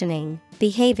functioning,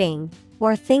 behaving,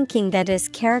 or thinking that is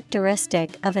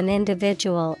characteristic of an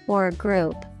individual or a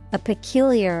group, a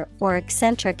peculiar or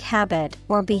eccentric habit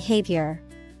or behavior.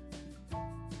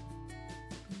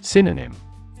 Synonym: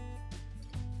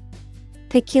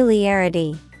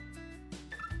 Peculiarity,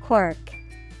 quirk,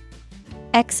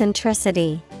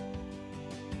 eccentricity.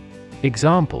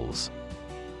 Examples: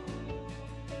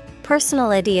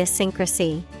 Personal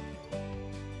idiosyncrasy.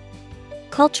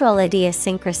 Cultural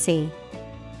idiosyncrasy.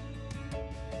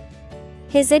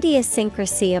 His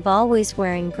idiosyncrasy of always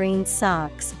wearing green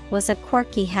socks was a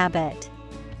quirky habit.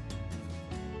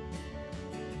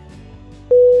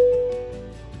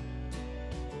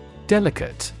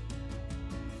 Delicate.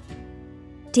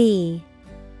 D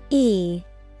E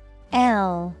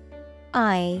L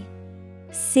I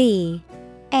C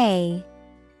A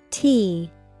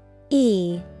T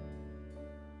E.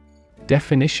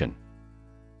 Definition: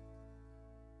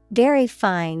 Very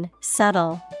fine,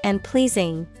 subtle, and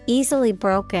pleasing, easily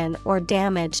broken or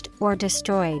damaged or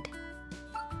destroyed.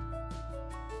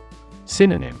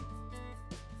 Synonym: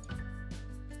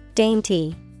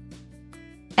 Dainty,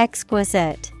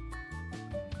 exquisite,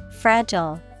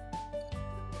 fragile.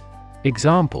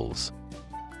 Examples: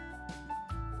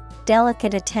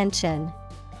 Delicate attention.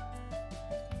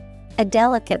 A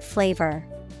delicate flavor.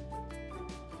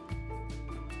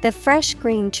 The fresh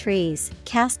green trees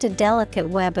cast a delicate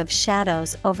web of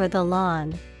shadows over the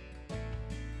lawn.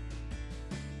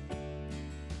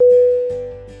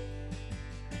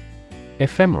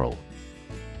 Ephemeral.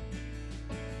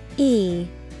 E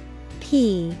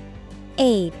P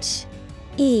H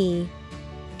E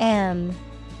M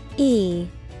E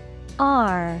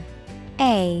R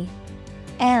A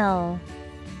L.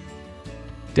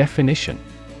 Definition: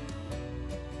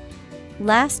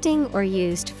 Lasting or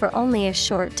used for only a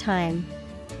short time.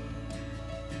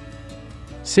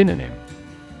 Synonym: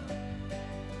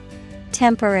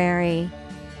 Temporary,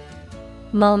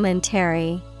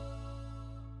 momentary,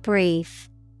 brief.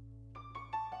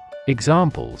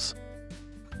 Examples: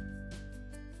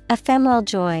 Ephemeral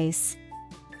joys.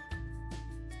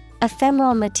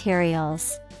 Ephemeral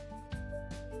materials.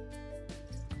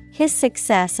 His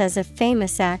success as a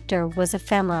famous actor was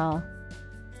ephemeral.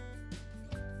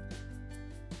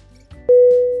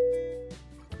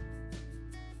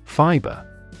 Fiber.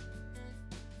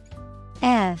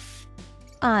 F-I-B-E-R.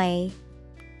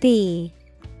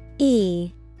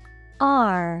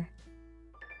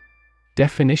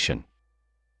 Definition.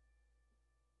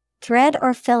 Thread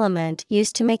or filament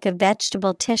used to make a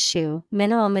vegetable tissue,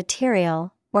 mineral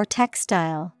material, or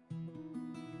textile.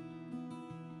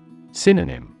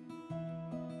 Synonym.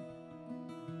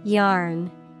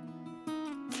 Yarn,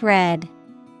 thread,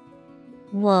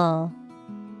 wool.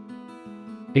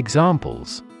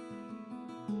 Examples.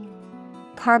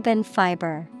 Carbon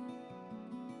fiber,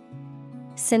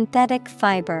 synthetic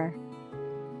fiber.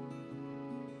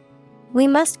 We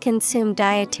must consume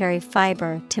dietary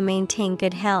fiber to maintain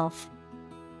good health.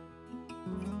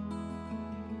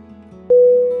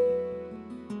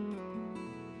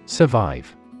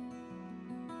 Survive.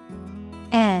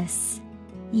 S-U-R-V-I-V-E.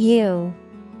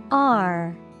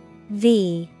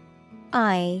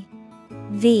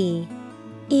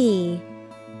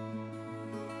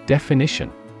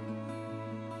 Definition.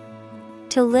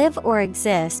 To live or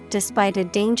exist despite a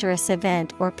dangerous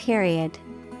event or period.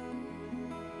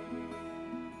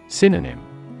 Synonym.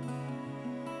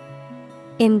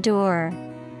 Endure,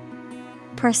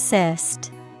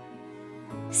 persist,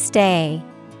 stay.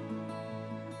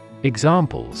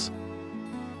 Examples.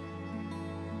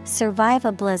 Survive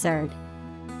a blizzard.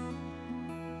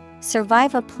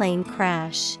 Survive a plane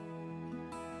crash.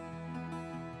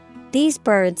 These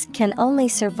birds can only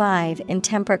survive in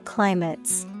temperate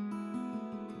climates.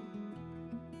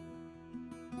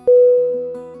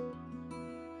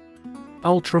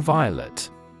 Ultraviolet.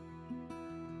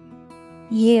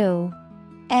 ULTRAVIOLET.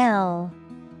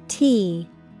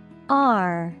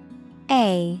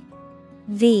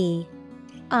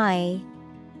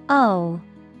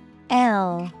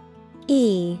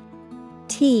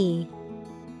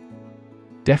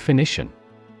 Definition.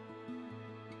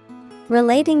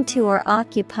 Relating to or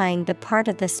occupying the part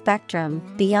of the spectrum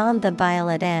beyond the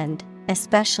violet end,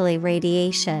 especially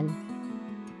radiation.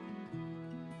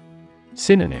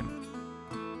 Synonym.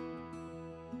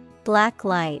 Black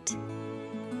light,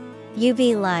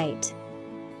 UV light,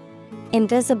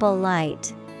 invisible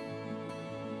light.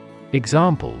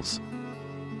 Examples.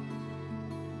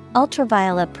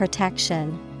 Ultraviolet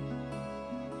protection,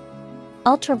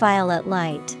 ultraviolet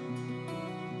light.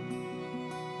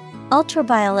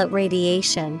 Ultraviolet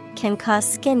radiation can cause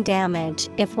skin damage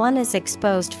if one is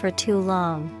exposed for too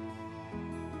long.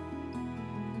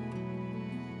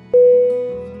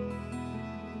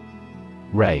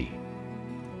 Ray.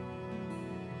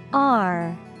 R-A-Y.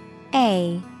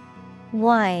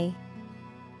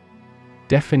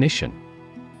 Definition.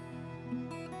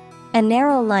 A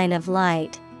narrow line of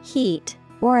light, heat,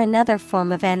 or another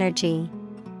form of energy.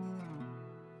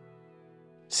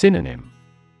 Synonym.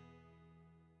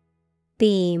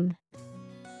 Beam,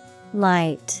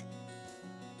 light,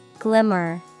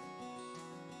 glimmer.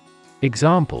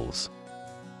 Examples.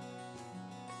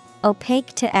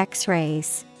 Opaque to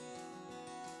X-rays.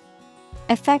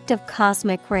 Effect of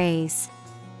cosmic rays.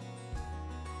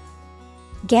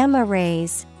 Gamma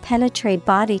rays penetrate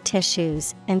body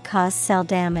tissues and cause cell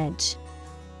damage.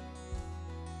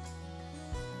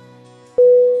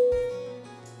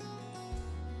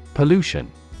 Pollution.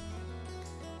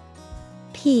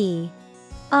 P-O-L-L-U-T-I-O-N.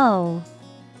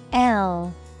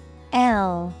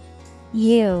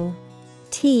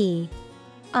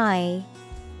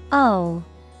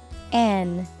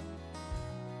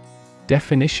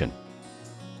 Definition.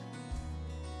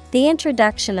 The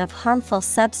introduction of harmful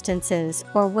substances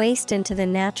or waste into the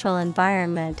natural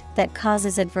environment that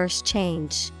causes adverse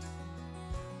change.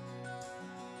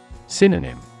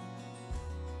 Synonym.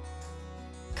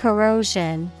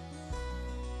 Corrosion,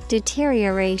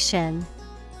 deterioration,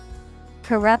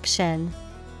 corruption.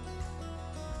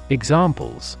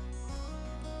 Examples.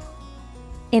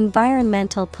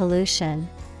 Environmental pollution.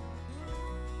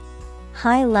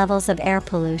 High levels of air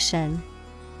pollution.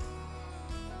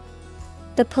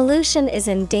 The pollution is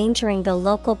endangering the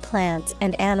local plants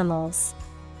and animals.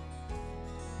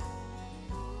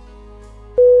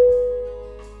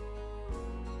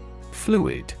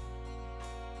 Fluid.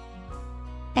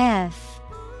 F-L-U-I-D.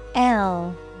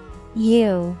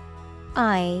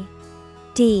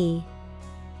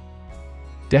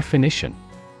 Definition.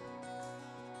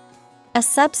 A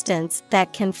substance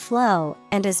that can flow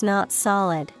and is not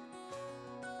solid.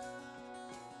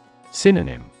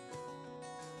 Synonym.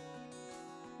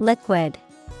 Liquid,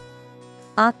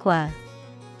 aqua,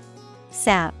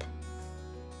 sap.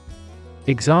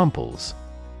 Examples.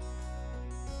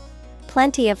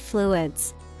 Plenty of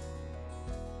fluids.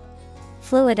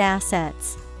 fluid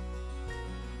assets.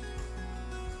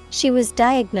 She was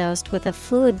diagnosed with a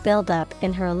fluid buildup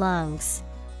in her lungs.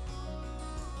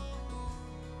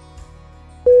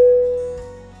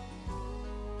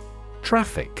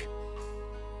 Traffic.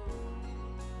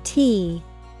 T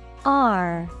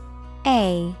R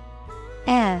A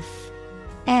F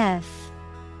F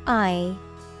I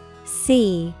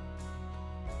C.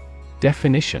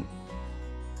 Definition: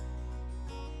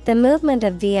 the movement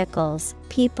of vehicles,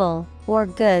 people, or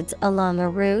goods along a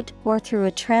route or through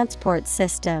a transport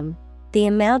system, the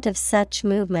amount of such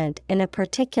movement in a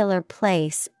particular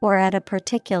place or at a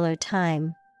particular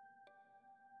time.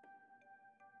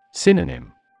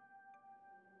 Synonym: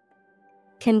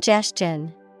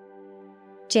 Congestion,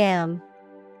 jam,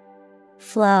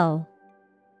 flow.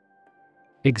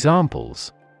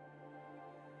 Examples: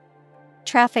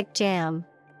 Traffic jam,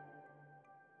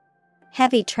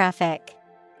 heavy traffic.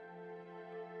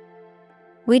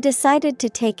 We decided to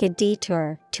take a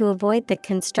detour to avoid the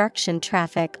construction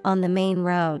traffic on the main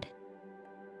road.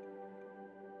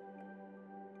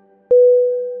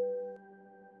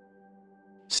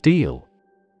 Steel.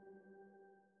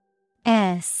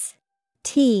 S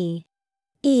T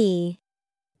E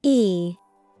E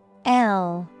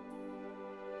L.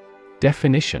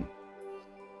 Definition: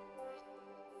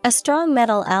 a strong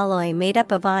metal alloy made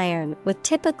up of iron with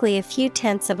typically a few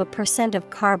tenths of a % of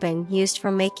carbon used for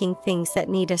making things that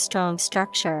need a strong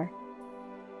structure.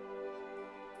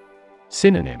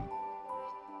 Synonym: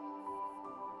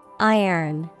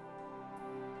 Iron.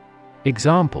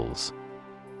 Examples: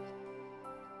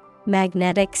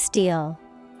 Magnetic steel,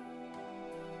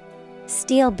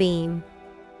 steel beam.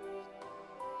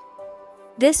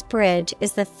 This bridge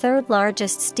is the third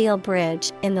largest steel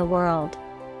bridge in the world.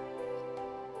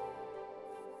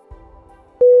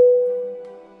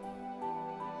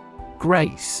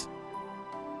 Grace.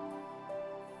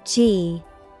 G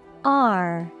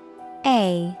R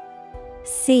A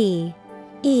C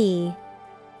E.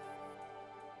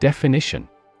 Definition: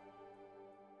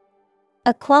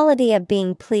 a quality of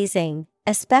being pleasing,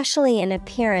 especially in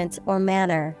appearance or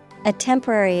manner, a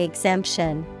temporary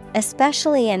exemption,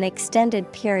 especially an extended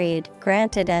period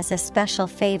granted as a special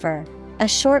favor, a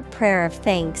short prayer of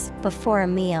thanks before a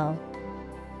meal.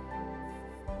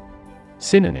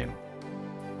 Synonym: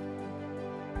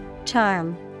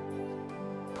 Charm,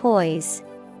 poise,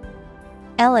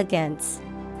 elegance.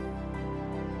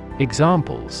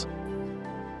 Examples: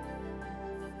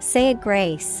 say a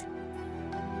grace.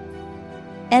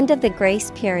 End of the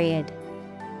grace period.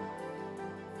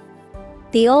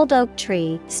 The old oak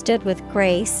tree stood with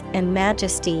grace and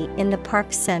majesty in the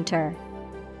park center.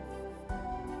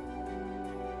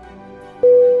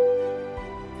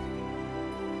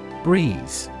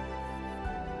 Breeze.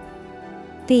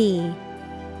 B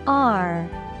R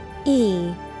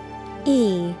E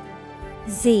E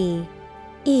Z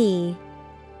E.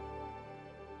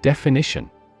 Definition: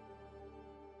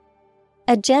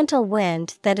 a gentle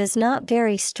wind that is not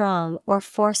very strong or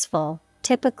forceful,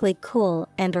 typically cool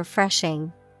and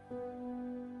refreshing.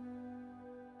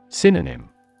 Synonym: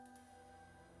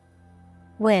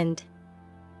 Wind,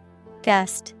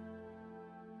 gust,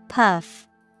 puff.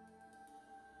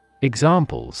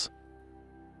 Examples: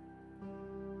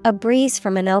 a breeze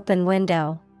from an open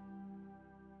window.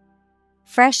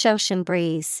 Fresh ocean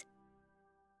breeze.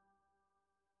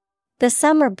 The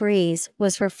summer breeze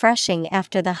was refreshing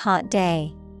after the hot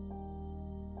day.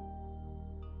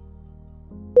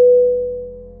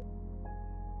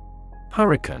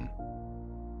 Hurricane.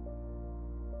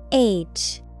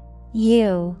 H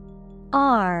U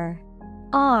R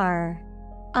R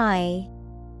I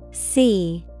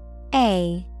C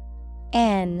A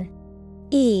N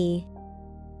E.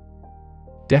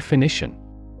 Definition: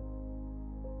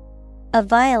 a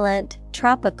violent,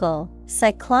 tropical,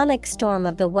 cyclonic storm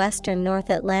of the western North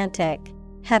Atlantic,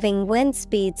 having wind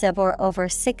speeds of or over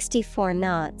 64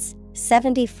 knots,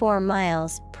 74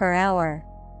 miles per hour.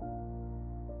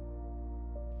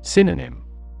 Synonym: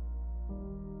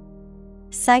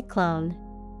 Cyclone,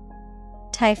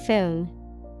 typhoon,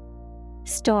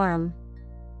 storm.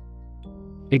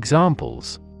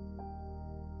 Examples: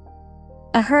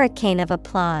 a hurricane of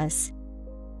applause.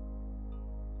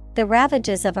 The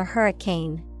ravages of a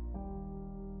hurricane.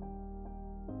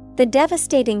 The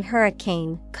devastating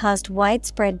hurricane caused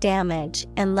widespread damage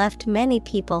and left many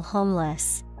people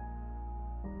homeless.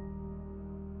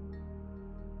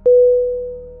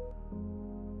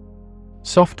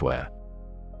 Software.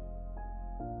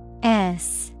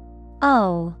 S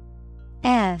O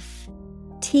F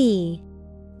T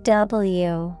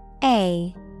W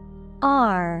A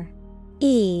R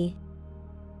E.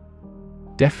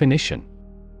 Definition: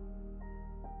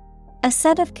 A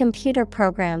set of computer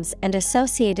programs and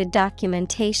associated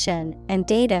documentation and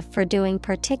data for doing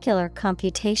particular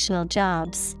computational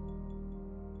jobs.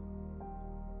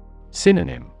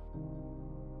 Synonym: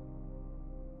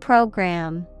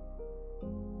 Program,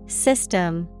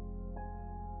 System,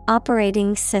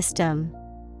 Operating system.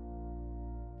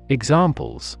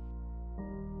 Examples: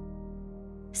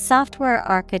 Software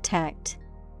architect,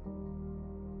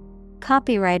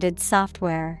 Copyrighted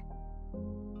software.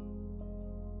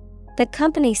 The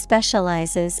company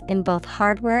specializes in both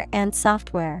hardware and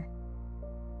software.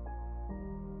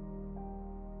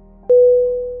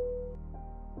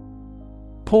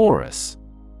 Porous.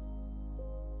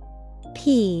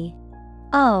 P-O-R-O-U-S.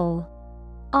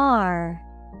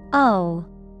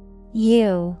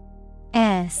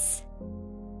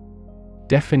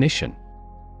 Definition: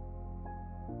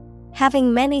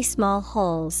 Having many small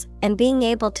holes and being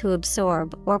able to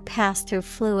absorb or pass through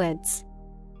fluids.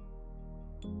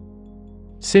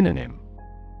 Synonym: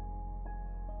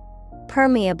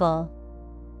 Permeable,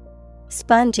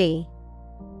 Spongy,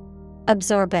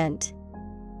 Absorbent.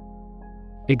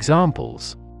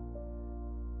 Examples: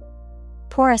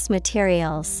 Porous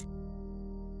materials,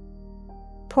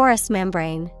 Porous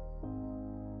membrane.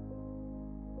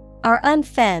 Our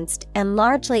unfenced and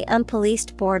largely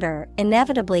unpoliced border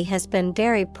inevitably has been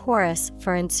very porous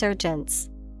for insurgents.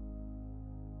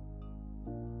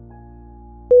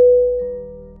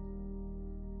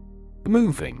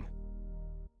 Moving.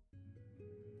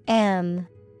 M-O-V-I-N-G.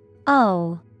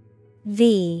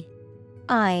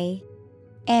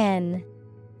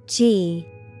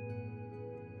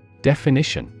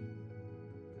 Definition: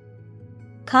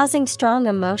 Causing strong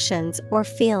emotions or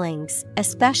feelings,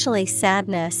 especially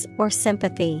sadness or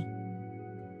sympathy.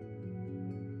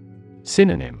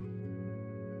 Synonym: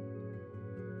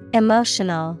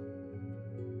 Emotional,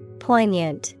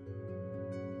 Poignant,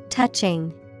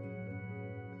 Touching.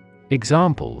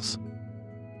 Examples: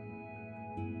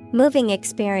 Moving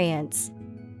experience,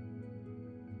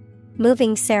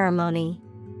 Moving ceremony.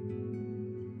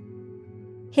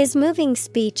 His moving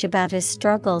speech about his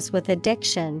struggles with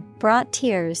addiction brought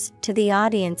tears to the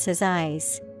audience's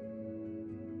eyes.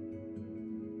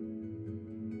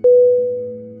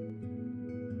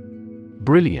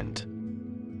 Brilliant.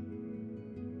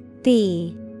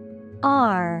 B-R-I-L-L-I-A-N-T.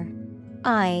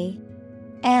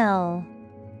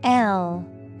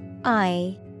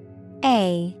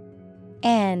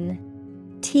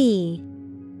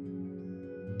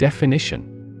 Definition: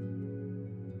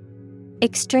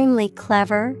 Extremely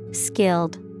clever,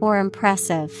 skilled, or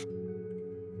impressive.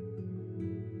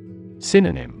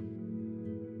 Synonym: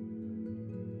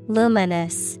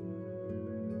 Luminous,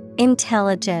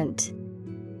 Intelligent,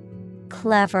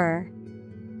 Clever.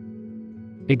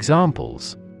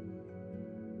 Examples: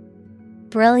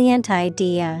 Brilliant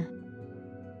idea,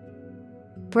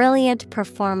 Brilliant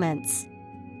performance.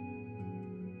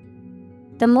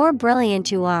 The more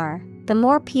brilliant you are, the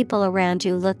more people around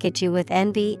you look at you with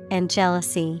envy and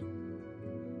jealousy.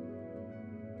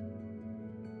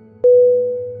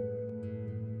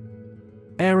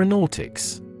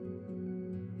 Aeronautics.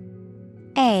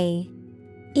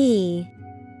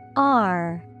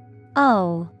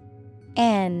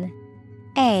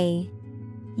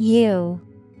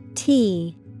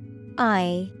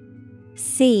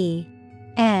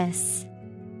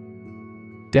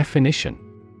 Definition: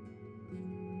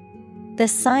 The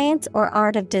science or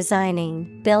art of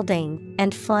designing, building,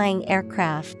 and flying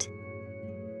aircraft.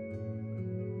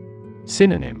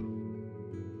 Synonym: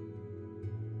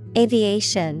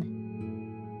 Aviation,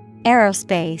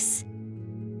 Aerospace,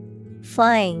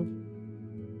 Flying.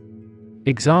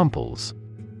 Examples: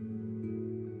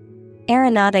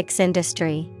 Aeronautics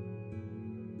industry,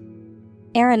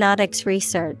 Aeronautics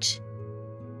research.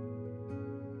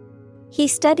 He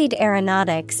studied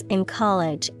aeronautics in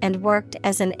college and worked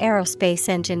as an aerospace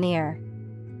engineer.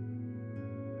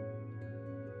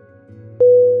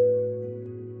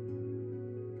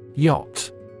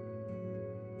 Yacht.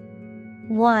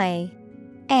 Y-A-C-H-T.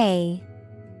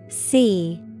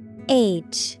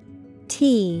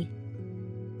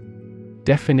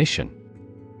 Definition: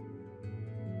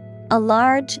 A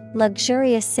large,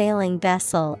 luxurious sailing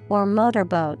vessel or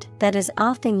motorboat that is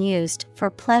often used for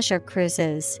pleasure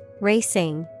cruises,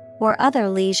 racing, or other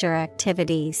leisure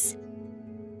activities.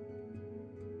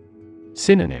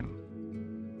 Synonym: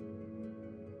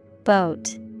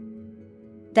 Boat,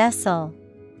 Vessel,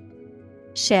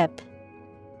 Ship.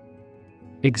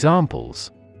 Examples: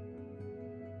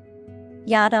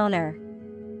 Yacht owner,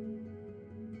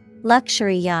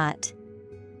 Luxury yacht.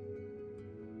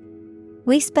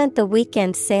 We spent the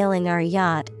weekend sailing our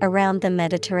yacht around the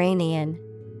Mediterranean.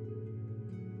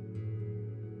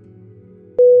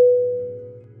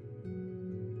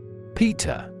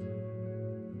 Peter.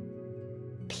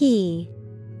 P-E-T-E-R.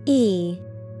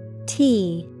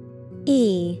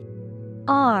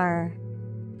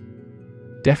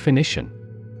 Definition: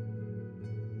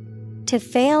 to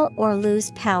fail or lose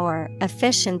power,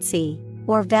 efficiency,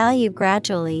 or value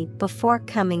gradually before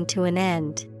coming to an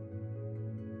end.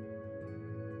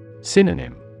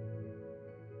 Synonym: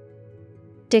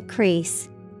 Decrease,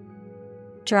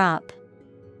 drop,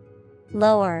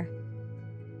 lower.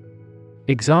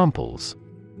 Examples: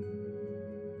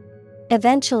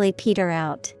 eventually peter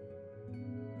out.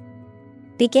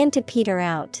 Begin to peter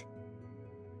out.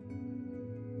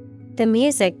 The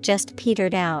music just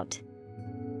petered out.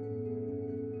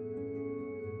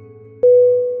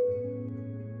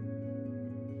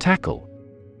 Tackle.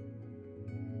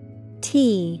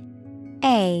 T-A-C-K-L-E.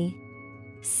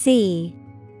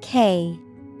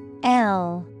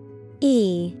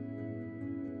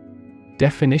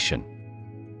 Definition: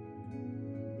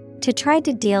 to try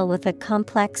to deal with a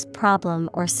complex problem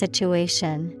or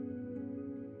situation.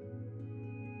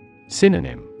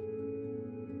 Synonym: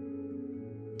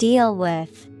 deal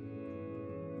with,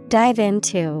 dive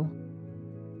into,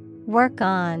 work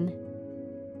on.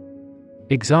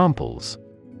 Examples: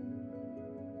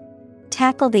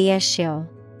 tackle the issue.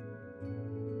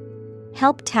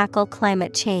 Help tackle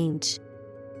climate change.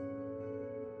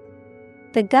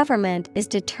 The government is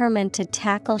determined to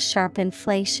tackle sharp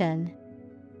inflation.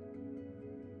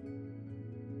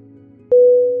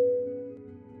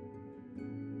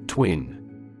 Twin.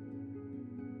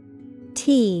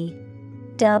 T-W-I-N.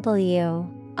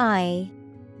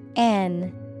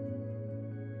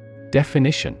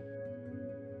 Definition: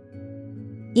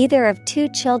 either of two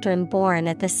children born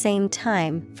at the same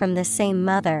time from the same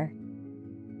mother.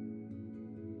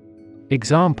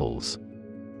 Examples: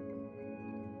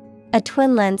 a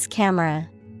twin lens camera.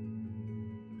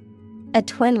 A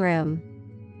twin room.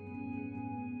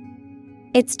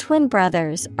 Its twin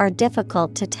brothers are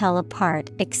difficult to tell apart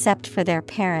except for their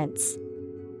parents.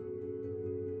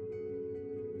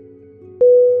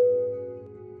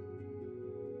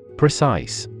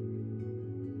 Precise.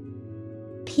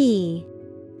 P-R-E-C-I-S-E.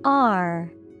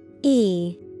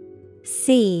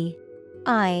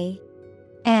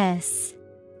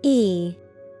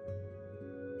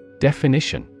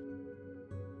 Definition: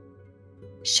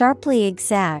 sharply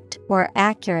exact or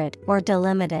accurate or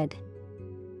delimited.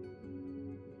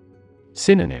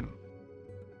 Synonym: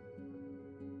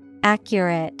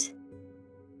 accurate,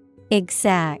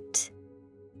 exact,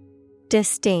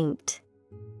 distinct.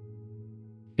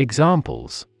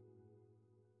 Examples: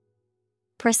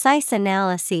 precise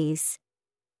analyses.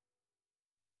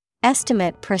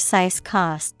 Estimate precise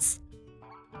costs.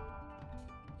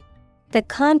 The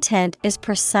content is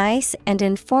precise and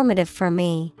informative for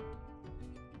me.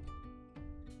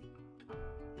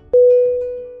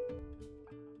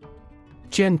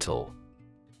 Gentle.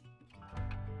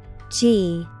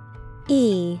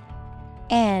 G-E-N-T-L-E.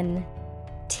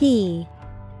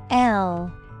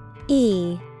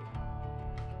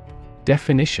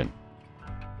 Definition: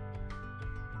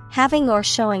 having or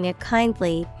showing a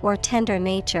kindly or tender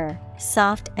nature,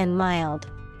 soft and mild.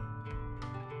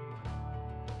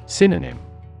 Synonym: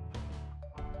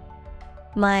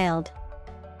 mild,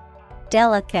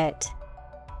 delicate,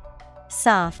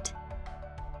 soft.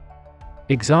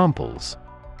 Examples: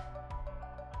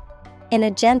 in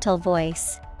a gentle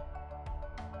voice.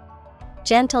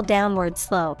 Gentle downward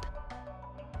slope.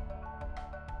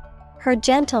 Her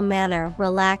gentle manner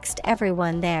relaxed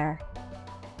everyone there.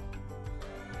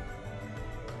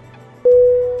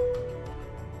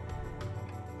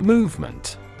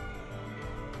 Movement.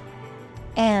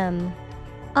 M-O-V-E-M-E-N-T.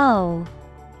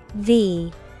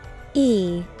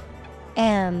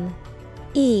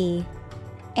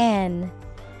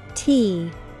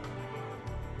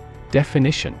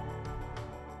 Definition: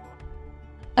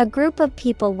 a group of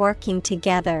people working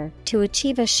together to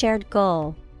achieve a shared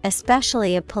goal,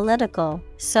 especially a political,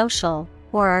 social,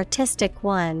 or artistic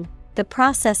one, the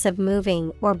process of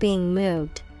moving or being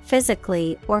moved,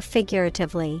 physically or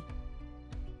figuratively.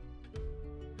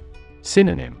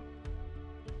 Synonym: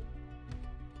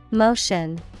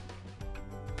 motion,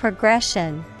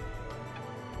 progression,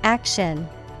 action.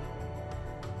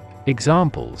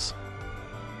 Examples: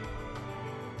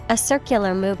 a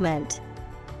circular movement.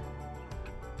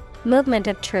 Movement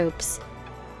of troops.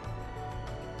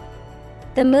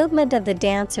 The movement of the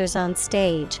dancers on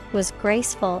stage was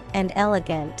graceful and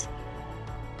elegant.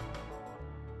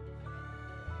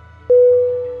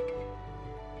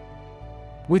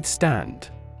 Withstand.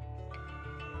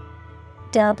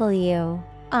 W-I-T-H-S-T-A-N-D.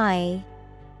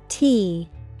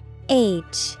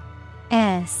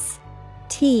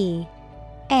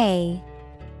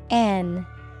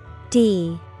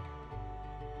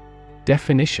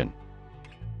 Definition: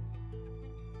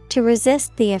 To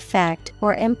resist the effect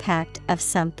or impact of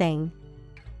something.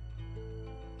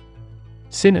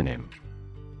 Synonym: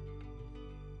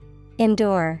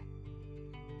 Endure,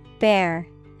 bear,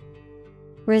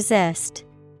 resist.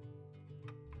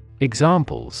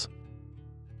 Examples: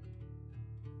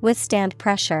 Withstand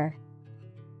pressure,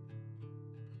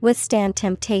 withstand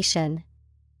temptation.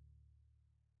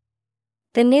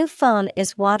 The new phone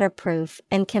is waterproof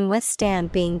and can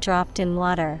withstand being dropped in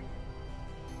water.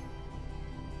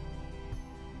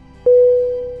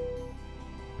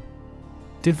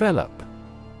 Develop.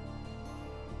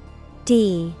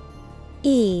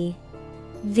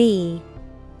 DEVELOP.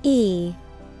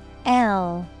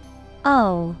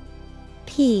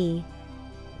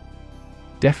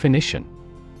 Definition: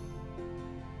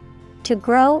 To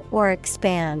grow or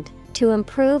expand, to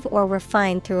improve or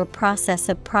refine through a process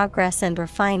of progress and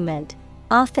refinement,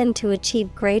 often to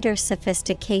achieve greater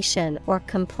sophistication or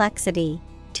complexity,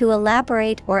 to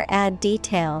elaborate or add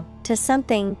detail to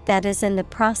something that is in the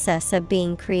process of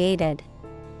being created.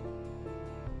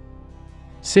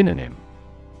 Synonym: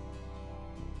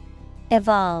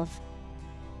 Evolve,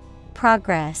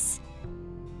 progress,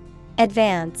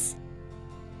 advance.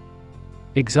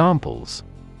 Examples: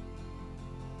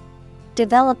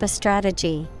 Develop a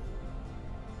strategy,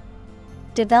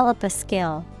 develop a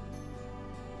skill.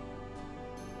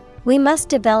 We must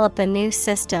develop a new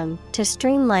system to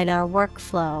streamline our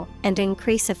workflow and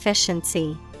increase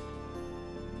efficiency.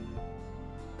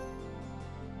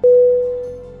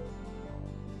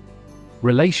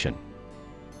 Relation.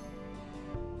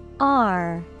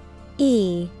 RELATION.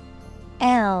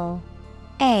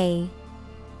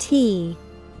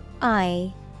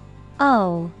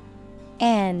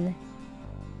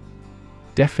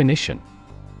 Definition: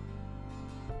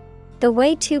 The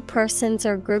way two persons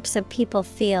or groups of people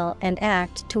feel and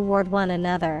act toward one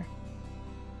another.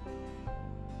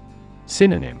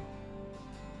 Synonym: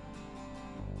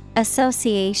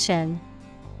 Association,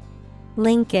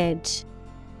 linkage,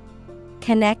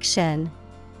 connection.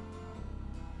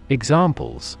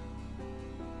 Examples: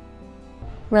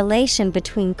 Relation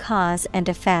between cause and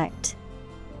effect.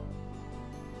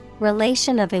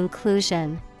 Relation of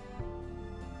inclusion.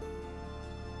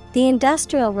 The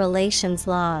industrial relations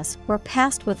laws were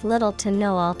passed with little to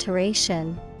no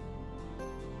alteration.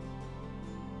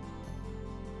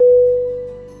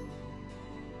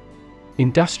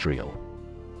 Industrial.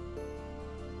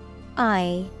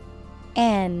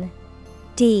 INDUSTRIAL.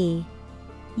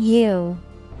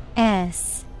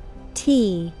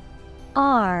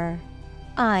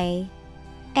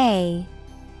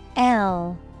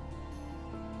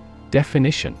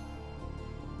 Definition: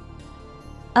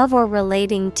 Of or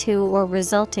relating to or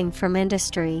resulting from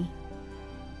industry.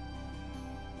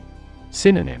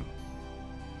 Synonym: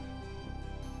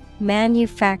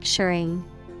 Manufacturing,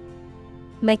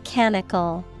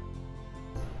 mechanical.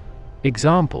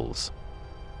 Examples: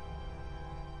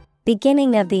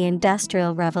 Beginning of the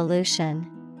Industrial Revolution.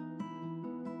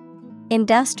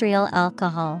 Industrial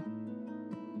alcohol.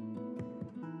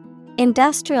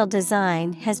 Industrial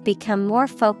design has become more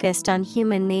focused on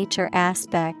human nature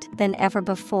aspect than ever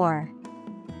before.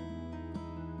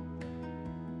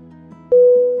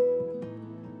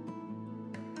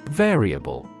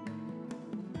 Variable.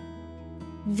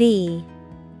 VARIABLE.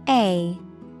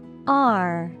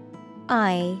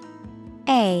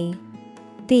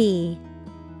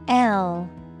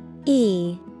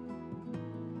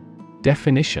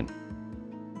 Definition: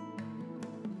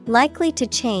 Likely to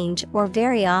change or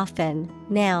very often,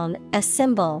 noun, a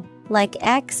symbol, like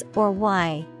X or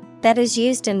Y, that is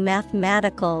used in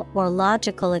mathematical or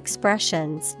logical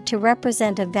expressions to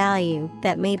represent a value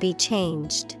that may be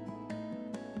changed.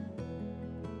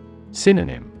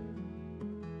 Synonym: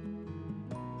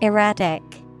 Erratic,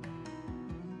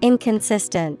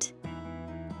 inconsistent,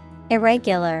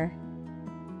 irregular.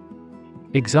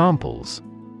 Examples: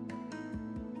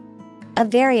 A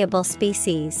variable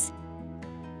species.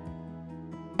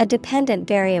 A dependent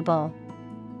variable.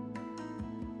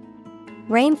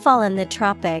 Rainfall in the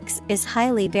tropics is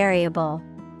highly variable.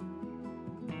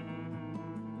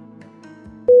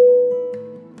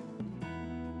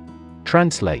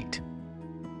 Translate.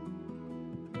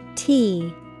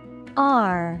 TRANSLATE.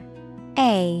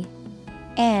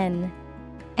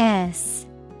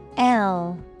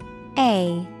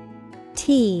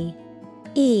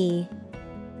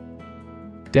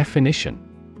 Definition: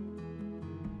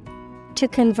 To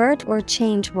convert or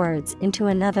change words into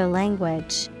another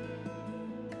language.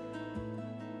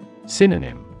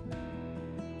 Synonym: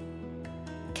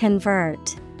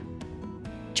 Convert,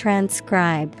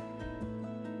 transcribe,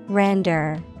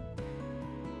 render.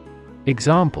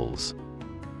 Examples: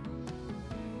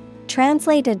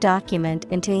 Translate a document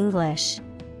into English.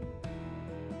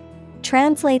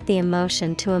 Translate the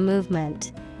emotion to a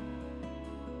movement.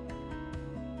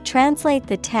 Translate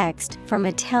the text from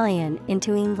Italian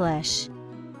into English.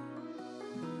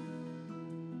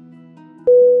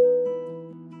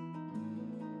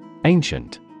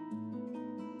 Ancient.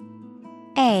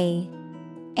 A-N-C-I-E-N-T.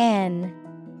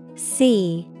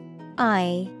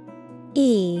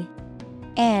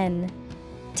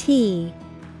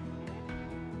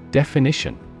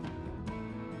 Definition: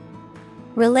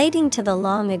 Relating to the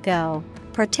long ago,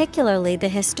 particularly the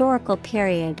historical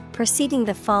period preceding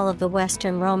the fall of the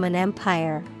Western Roman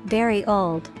Empire, very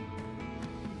old.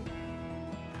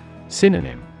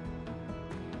 Synonym: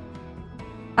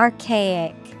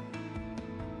 Archaic,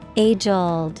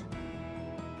 age-old,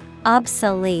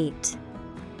 obsolete.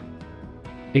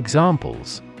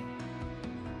 Examples: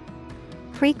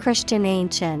 Pre-Christian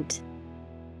ancient.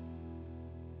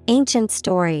 Ancient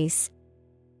stories.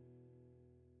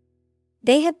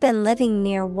 They have been living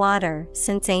near water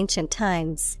since ancient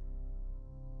times.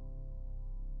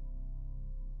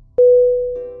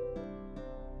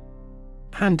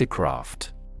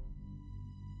 Handicraft.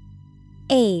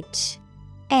 Handicraft.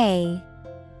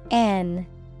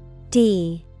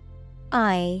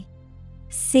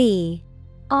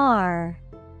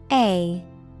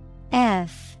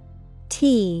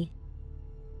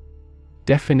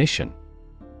 Definition: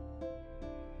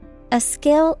 A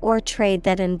skill or trade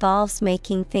that involves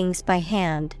making things by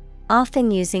hand,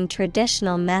 often using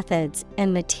traditional methods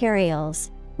and materials,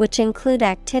 which include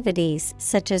activities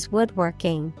such as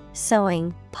woodworking,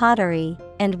 sewing, pottery,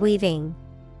 and weaving.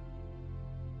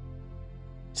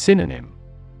 Synonym: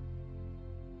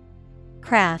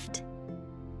 Craft,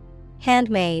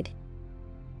 handmade,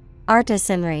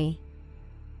 artisanry.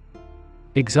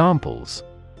 Examples: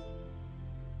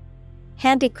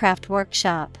 Handicraft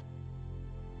workshop.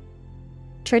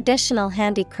 Traditional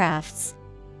handicrafts.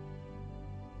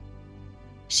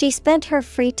 She spent her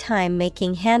free time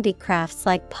making handicrafts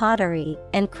like pottery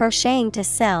and crocheting to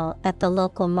sell at the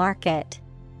local market.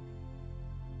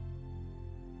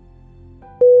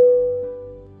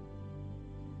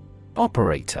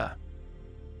 Operator.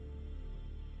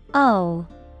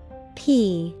 O-P-E-R-A-T-O-R.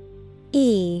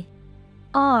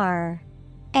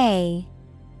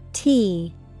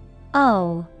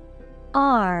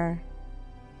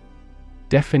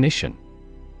 Definition: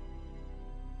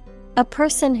 A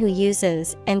person who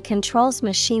uses and controls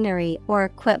machinery or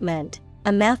equipment,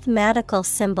 a mathematical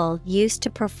symbol used to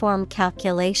perform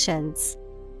calculations.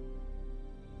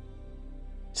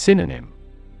 Synonym: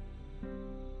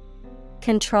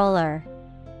 Controller,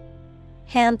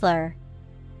 handler,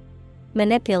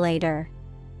 manipulator.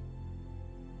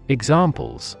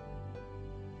 Examples: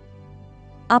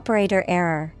 Operator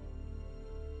error.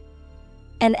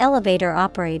 An elevator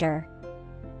operator.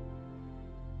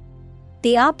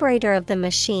 The operator of the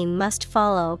machine must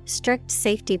follow strict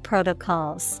safety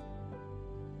protocols.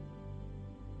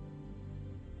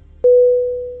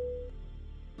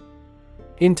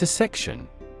 Intersection.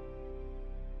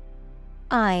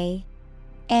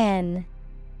 INTERSECTION.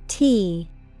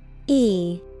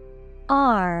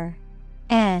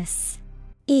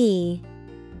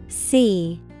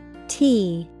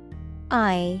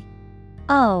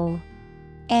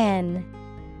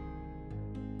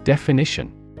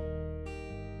 Definition: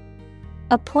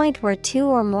 A point where two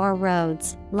or more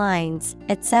roads, lines,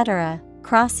 etc.,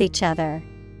 cross each other.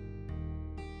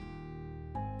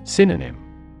 Synonym: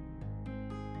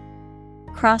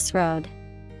 Crossroad,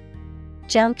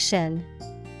 junction,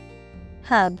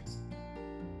 hub.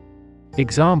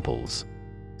 Examples: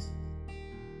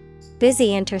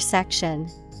 Busy intersection.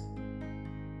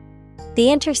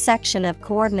 The intersection of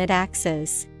coordinate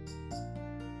axes.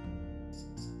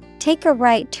 Take a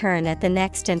right turn at the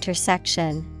next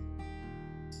intersection.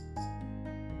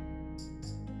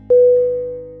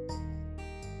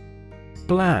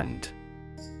 Bland.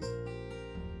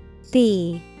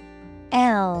 B-L-A-N-D.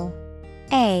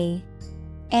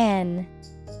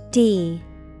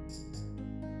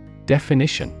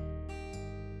 Definition: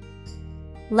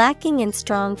 Lacking in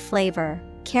strong flavor,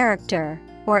 character,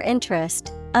 or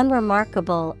interest,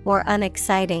 unremarkable or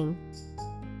unexciting.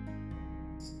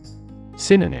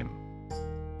 Synonym: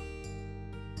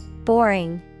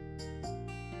 Boring,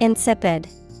 insipid,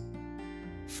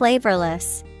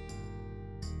 flavorless.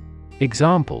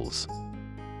 Examples: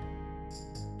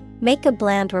 Make a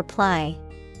bland reply.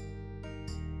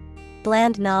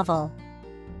 Bland novel.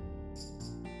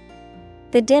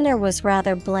 The dinner was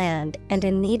rather bland and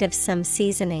in need of some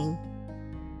seasoning.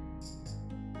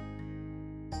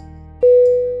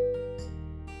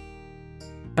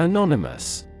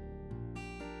 Anonymous.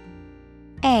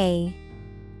 ANONYMOUS.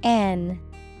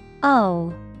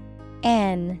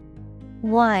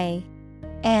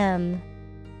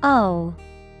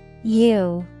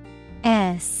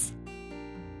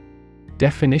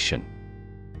 Definition: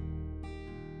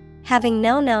 Having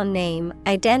no known name,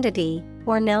 identity,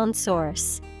 or known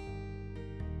source.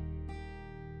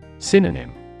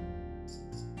 Synonym: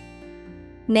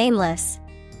 Nameless,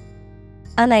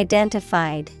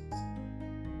 unidentified,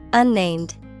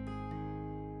 unnamed.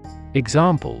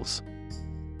 Examples: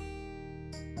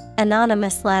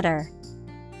 Anonymous letter,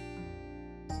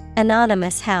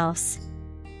 anonymous house.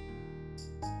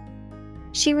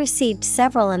 She received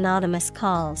several anonymous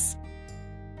calls.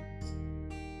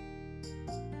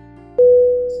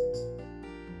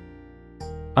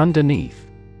 Underneath.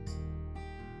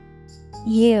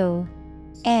 UNDERNEATH.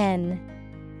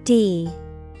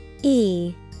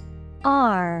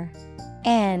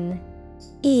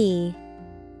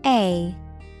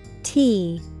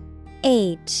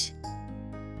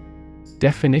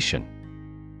 Definition: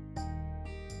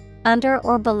 Under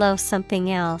or below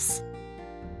something else.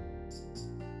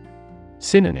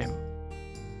 Synonym: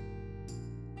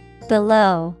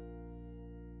 Below,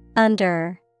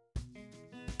 under,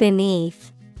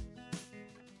 beneath.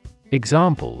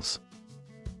 Examples: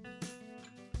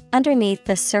 Underneath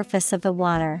the surface of the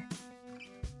water.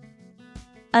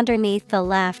 Underneath the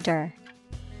laughter.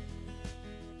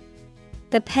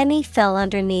 The penny fell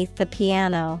underneath the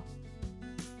piano.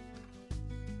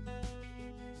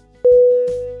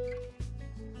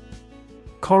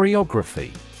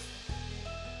 Choreography.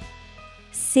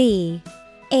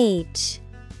 CHOREOGRAPHY.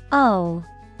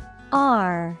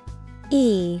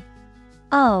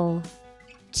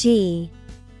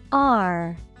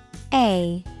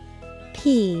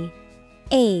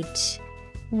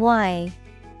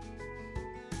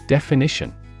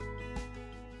 Definition: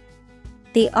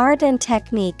 The art and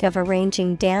technique of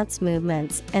arranging dance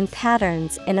movements and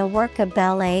patterns in a work of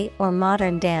ballet or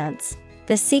modern dance,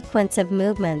 the sequence of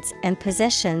movements and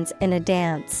positions in a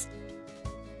dance.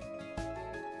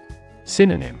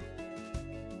 Synonym: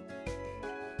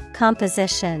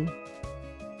 Composition,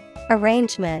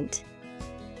 arrangement,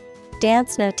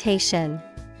 dance notation.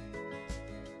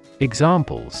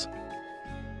 Examples: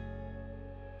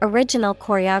 Original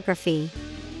choreography.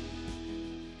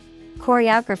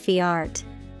 Choreography art.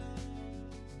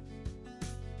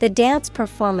 The dance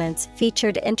performance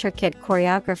featured intricate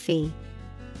choreography.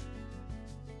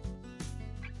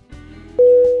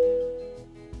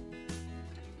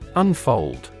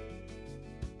 Unfold.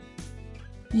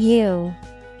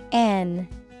 UNFOLD.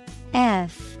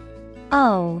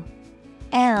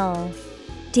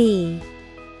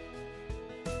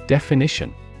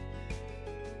 Definition: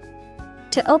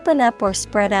 To open up or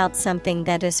spread out something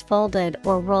that is folded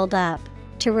or rolled up,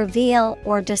 to reveal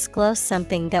or disclose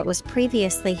something that was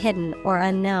previously hidden or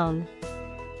unknown.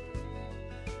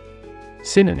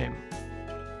 Synonym: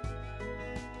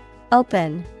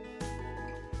 Open,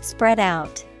 spread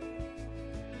out,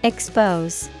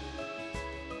 expose.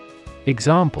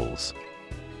 Examples: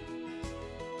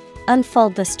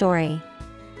 Unfold the story.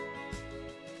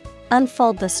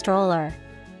 Unfold the stroller.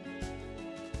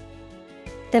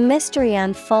 The mystery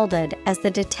unfolded as the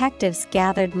detectives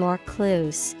gathered more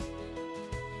clues.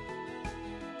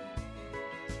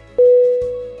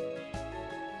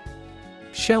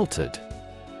 Sheltered.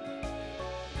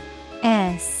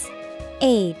 SHELTEred.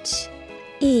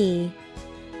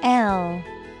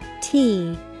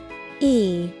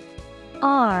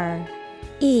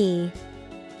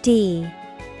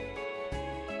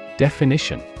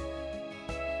 Definition: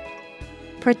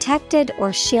 Protected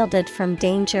or shielded from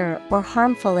danger or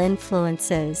harmful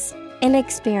influences,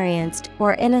 inexperienced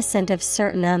or innocent of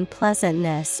certain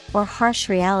unpleasantness or harsh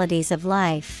realities of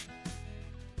life.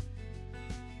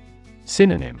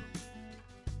 Synonym: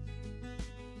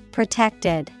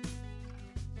 Protected,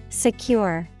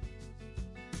 secure,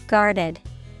 guarded.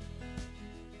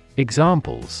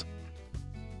 Examples: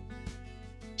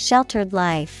 Sheltered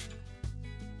life.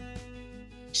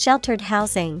 Sheltered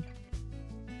housing.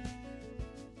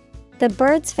 The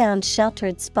birds found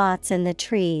sheltered spots in the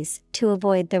trees to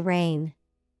avoid the rain.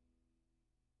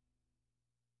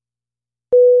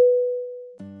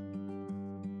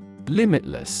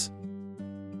 Limitless.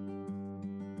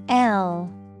 LIMITLESS.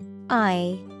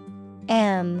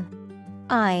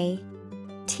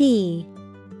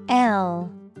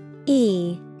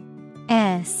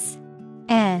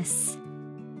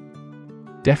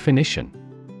 Definition: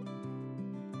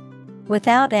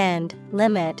 Without end,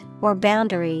 limit, or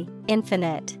boundary,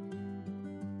 infinite.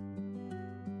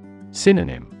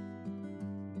 Synonym: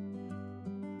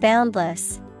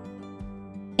 Boundless,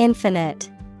 Infinite.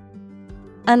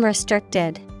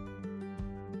 Unrestricted.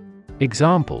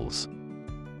 Examples: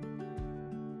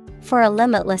 For a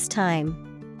limitless time.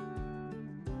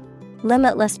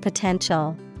 Limitless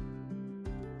potential.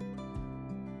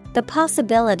 The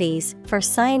possibilities for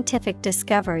scientific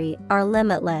discovery are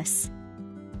limitless.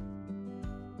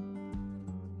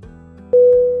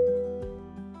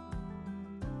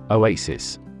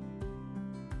 Oasis.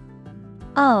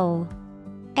 O-A-S-I-S.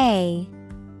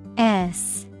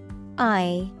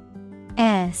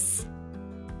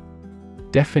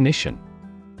 Definition: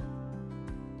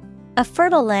 A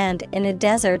fertile land in a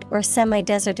desert or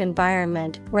semi-desert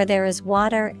environment where there is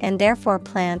water and therefore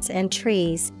plants and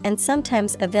trees, and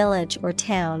sometimes a village or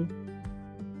town.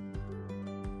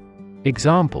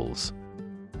 Examples: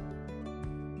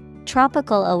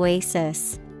 Tropical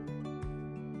oasis.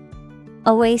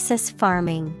 Oasis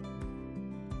farming.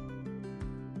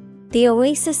 The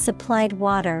oasis supplied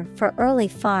water for early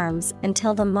farms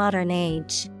until the modern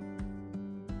age.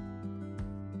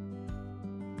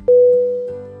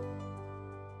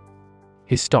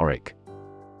 Historic.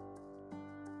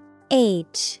 H-I-S-T-O-R-I-C.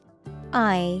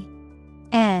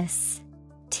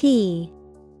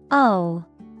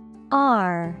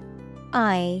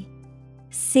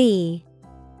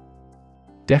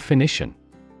 Definition: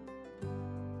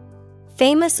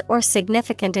 Famous or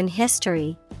significant in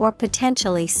history, or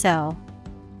potentially so.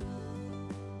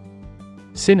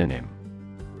 Synonym: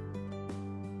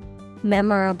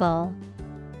 Memorable,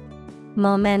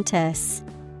 momentous,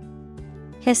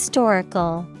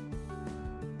 historical.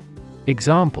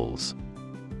 Examples: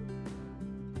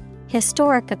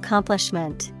 Historic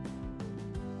accomplishment.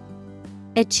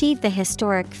 Achieve the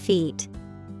historic feat.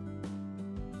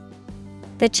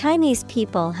 The Chinese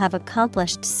people have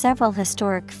accomplished several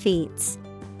historic feats.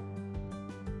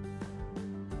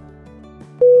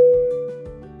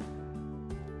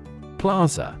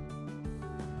 Plaza.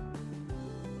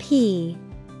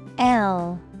 P-L-A-Z-A.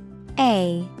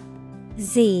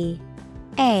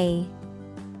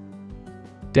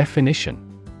 Definition: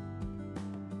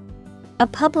 A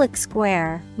public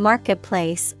square,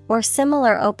 marketplace, or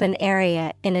similar open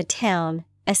area in a town,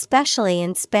 especially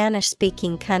in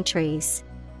Spanish-speaking countries.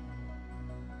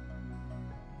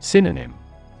 Synonym: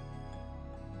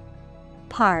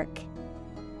 Park,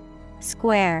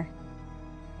 square,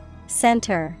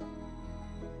 center.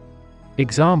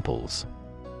 Examples: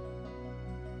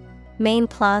 Main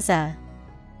Plaza,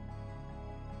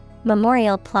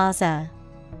 Memorial Plaza.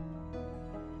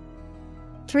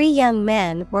 3 young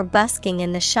men were busking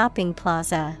in the shopping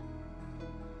plaza.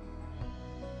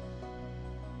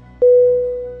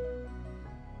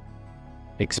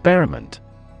 Experiment.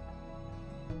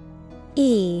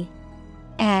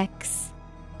 E-X-P-E-R-I-M-E-N-T.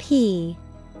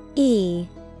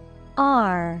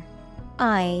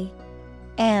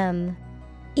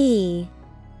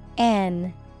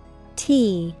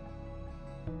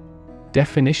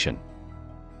 Definition: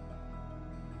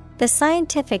 The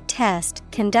scientific test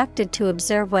conducted to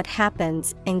observe what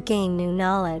happens and gain new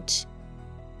knowledge.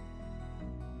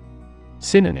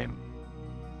 Synonym: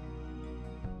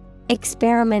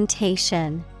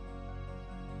 Experimentation,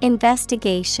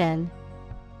 investigation.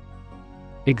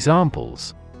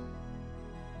 Examples: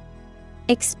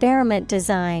 Experiment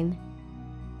design.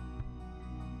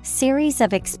 Series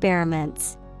of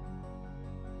experiments.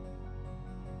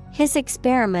 His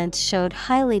experiments showed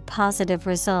highly positive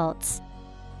results.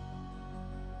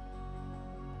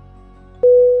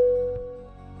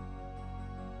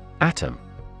 Atom.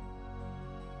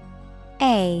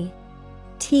 A-T-O-M.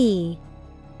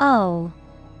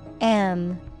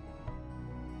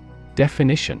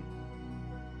 Definition: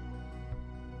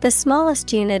 The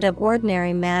smallest unit of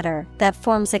ordinary matter that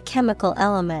forms a chemical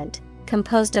element,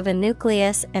 composed of a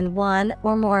nucleus and one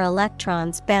or more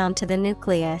electrons bound to the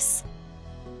nucleus.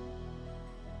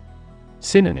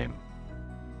 Synonym: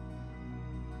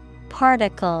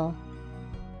 Particle,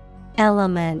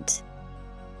 element,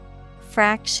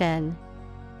 fraction.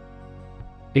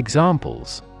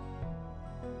 Examples: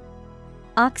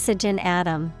 Oxygen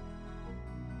atom,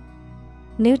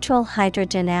 neutral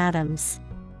hydrogen atoms.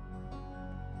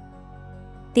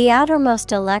 The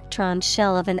outermost electron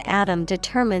shell of an atom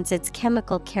determines its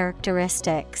chemical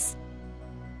characteristics.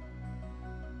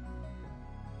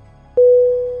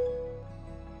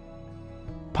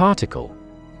 Particle.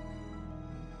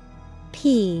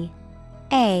 P-A-R-T-I-C-L-E.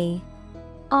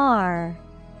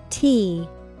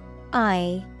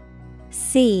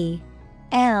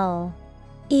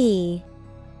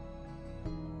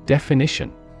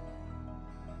 Definition: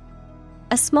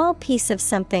 A small piece of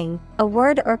something, a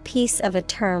word or piece of a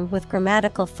term with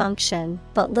grammatical function,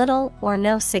 but little or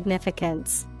no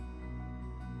significance.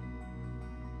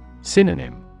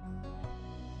 Synonym: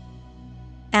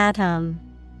 atom,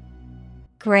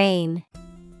 grain,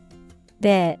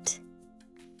 bit.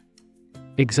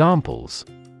 Examples: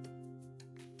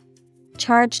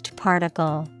 Charged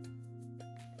particle,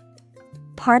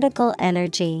 particle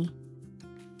energy.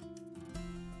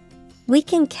 We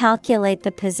can calculate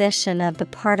the position of the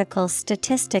particle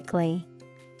statistically.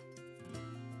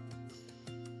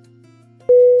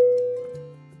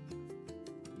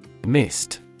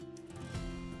 Mist.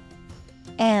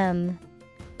 M-I-S-T.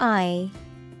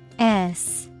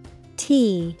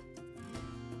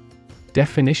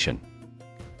 Definition: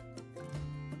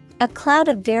 a cloud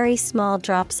of very small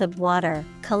drops of water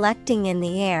collecting in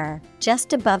the air,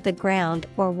 just above the ground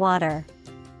or water.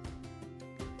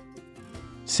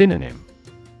 Synonym: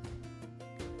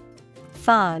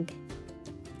 Fog,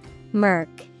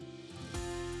 murk,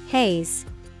 haze.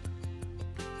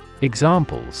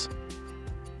 Examples: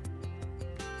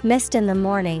 Mist in the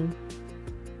morning,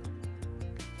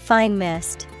 fine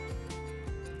mist.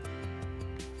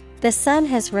 The sun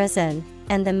has risen,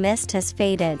 and the mist has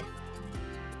faded.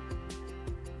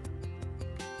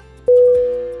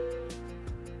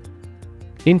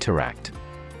 Interact.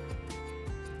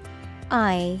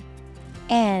 I-N-T-E-R-A-C-T.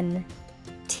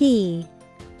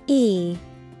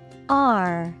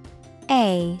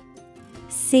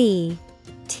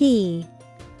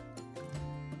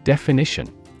 Definition: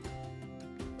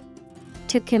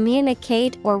 to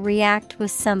communicate or react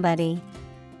with somebody.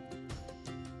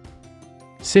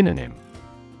 Synonym: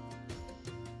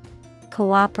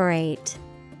 Cooperate,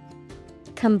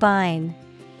 combine,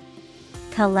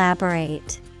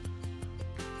 collaborate.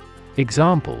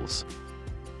 Examples: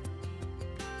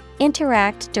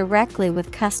 interact directly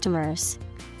with customers.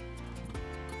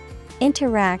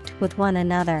 Interact with one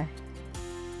another.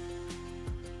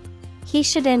 He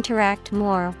should interact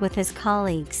more with his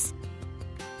colleagues.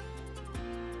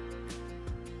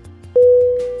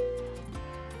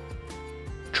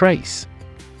 Trace.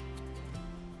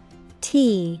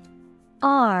 T-R-A-C-E.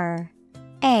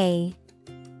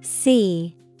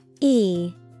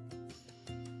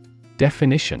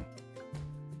 Definition: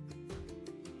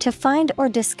 to find or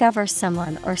discover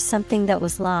someone or something that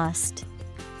was lost.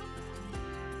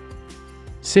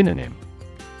 Synonym: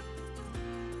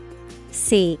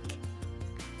 Seek,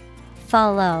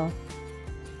 follow,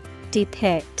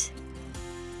 depict.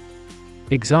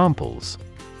 Examples: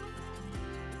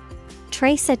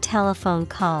 trace a telephone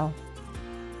call.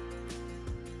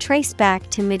 Trace back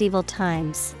to medieval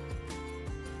times.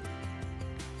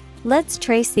 Let's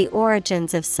trace the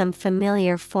origins of some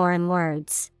familiar foreign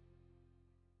words.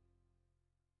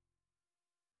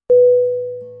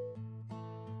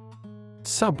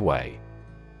 Subway.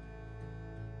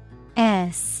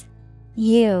 S-U-B-W-A-Y.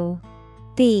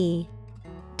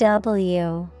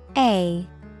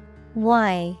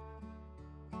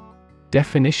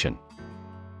 Definition: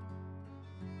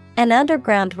 an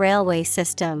underground railway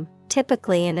system,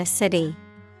 typically in a city.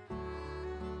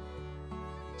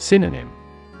 Synonym: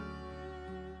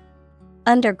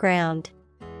 underground,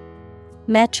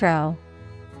 metro,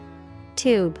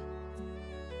 tube.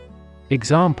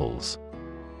 Examples: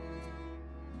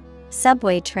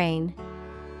 subway train,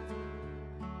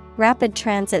 rapid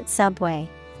transit subway.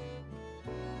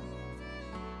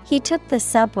 He took the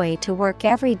subway to work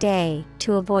every day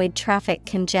to avoid traffic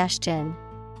congestion.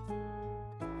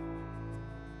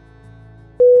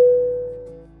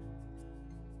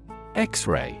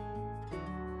 X-ray.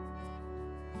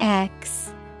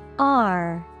 X-R-A-Y.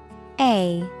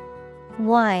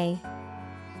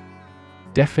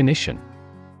 Definition: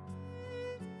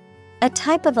 a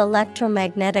type of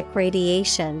electromagnetic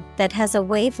radiation that has a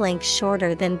wavelength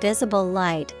shorter than visible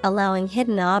light, allowing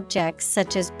hidden objects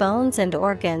such as bones and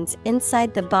organs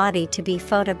inside the body to be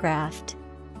photographed.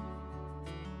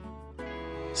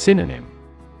 Synonym: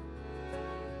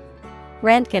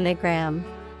 Röntgenogram,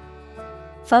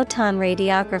 photon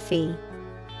radiography.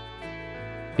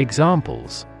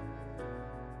 Examples: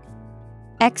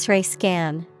 X-ray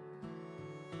scan,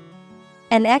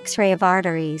 an X-ray of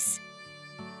arteries.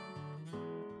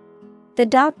 The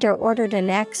doctor ordered an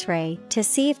X-ray to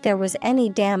see if there was any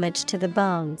damage to the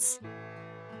bones.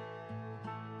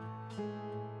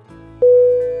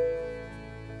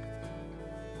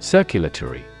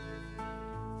 Circulatory.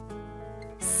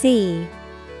 C-I-R-C-U-L-A-T-O-R-Y.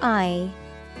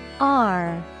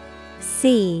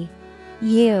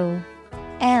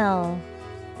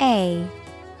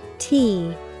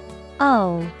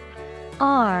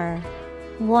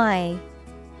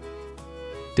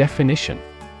 Definition: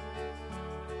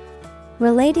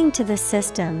 relating to the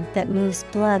system that moves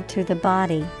blood through the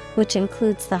body, which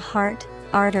includes the heart,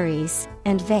 arteries,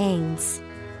 and veins.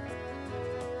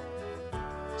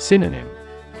 Synonym.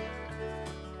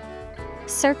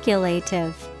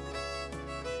 Circulative,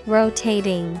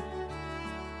 rotating.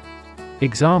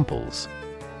 Examples: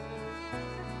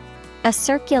 A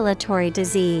circulatory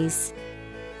disease.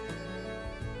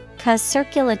 Cause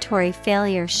circulatory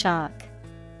failure shock.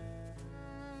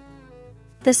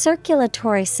 The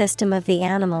circulatory system of the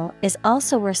animal is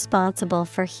also responsible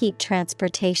for heat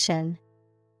transportation.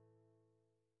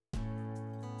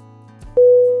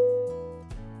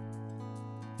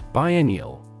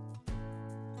 Biennial.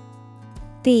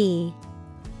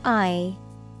 B-I-E-N-N-I-A-L.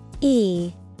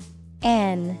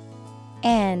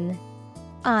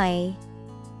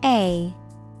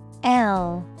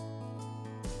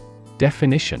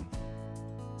 Definition: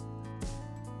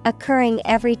 Occurring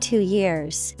every 2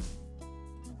 years.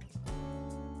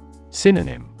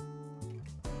 Synonym: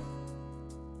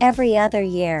 Every other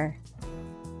year.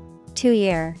 2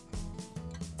 year.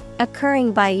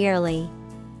 Occurring bi-yearly.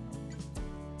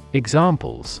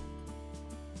 Examples: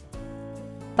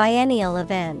 Biennial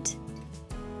event.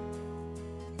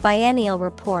 Biennial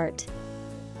report.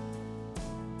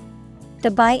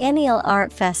 The Biennial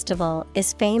Art Festival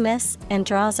is famous and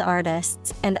draws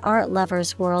artists and art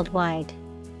lovers worldwide.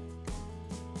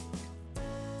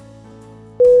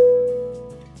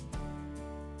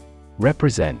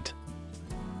 Represent.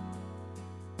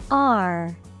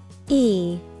 R-E-P-R-E-S-E-N-T.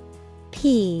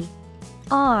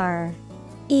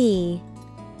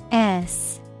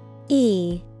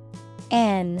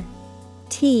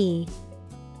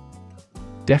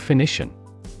 Definition: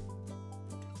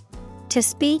 To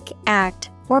speak, act,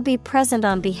 or be present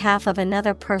on behalf of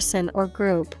another person or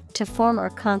group, to form or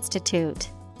constitute.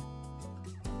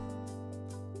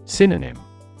 Synonym: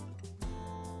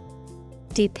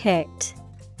 Depict,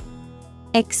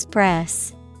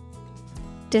 express,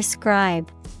 describe.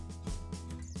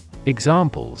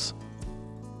 Examples: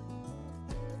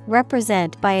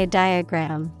 Represent by a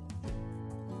diagram.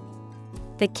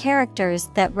 The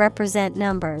characters that represent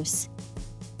numbers.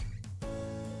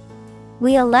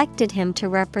 We elected him to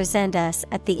represent us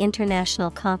at the international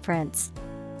conference.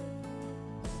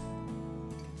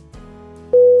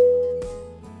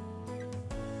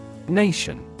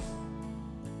 Nation.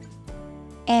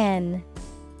 N-A-T-I-O-N.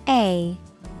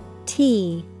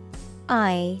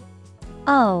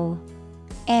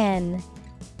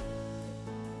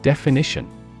 Definition: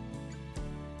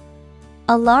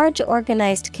 A large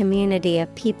organized community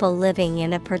of people living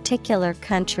in a particular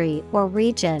country or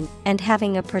region and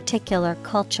having a particular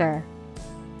culture.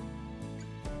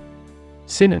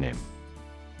 Synonym: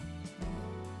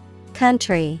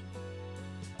 Country,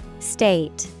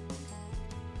 state,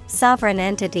 sovereign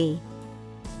entity.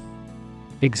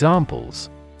 Examples: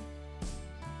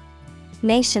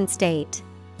 Nation state.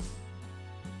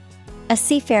 A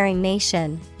seafaring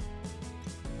nation.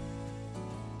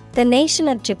 The nation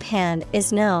of Japan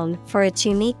is known for its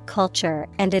unique culture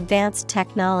and advanced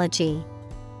technology.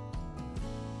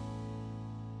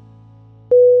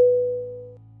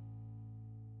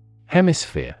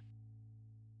 Hemisphere.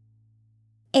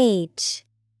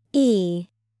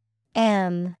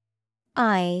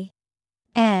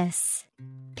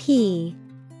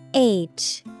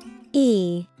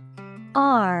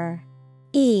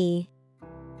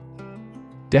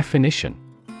 Definition: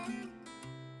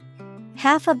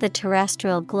 Half of the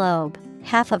terrestrial globe,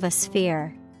 half of a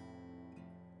sphere.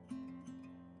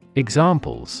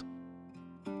 Examples: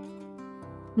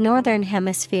 Northern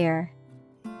hemisphere.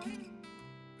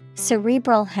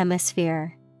 Cerebral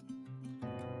hemisphere.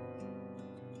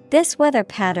 This weather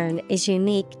pattern is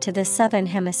unique to the southern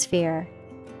hemisphere.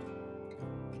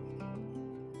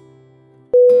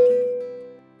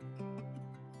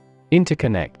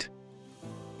 Interconnect.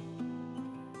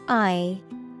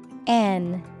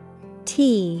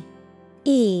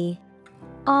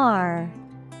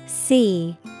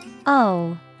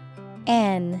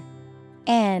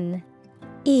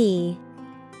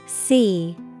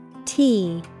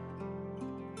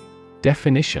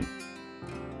 Definition: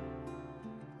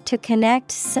 To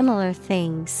connect similar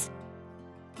things.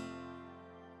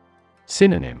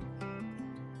 Synonym: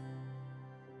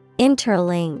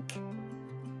 Interlink,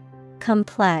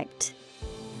 complect,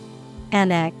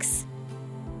 annex.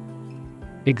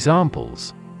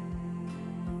 Examples: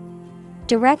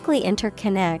 Directly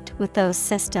interconnect with those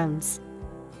systems.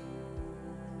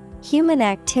 Human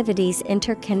activities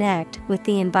interconnect with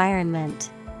the environment.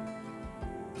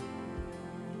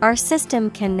 Our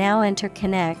system can now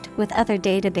interconnect with other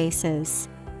databases.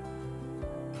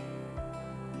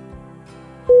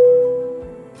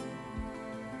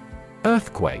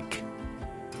 Earthquake.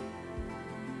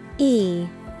 E-A-R-T-H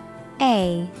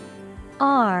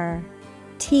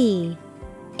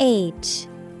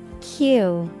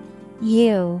Q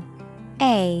U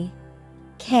A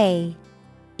K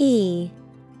E.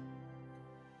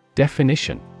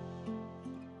 Definition: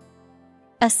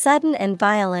 a sudden and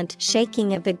violent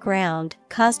shaking of the ground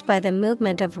caused by the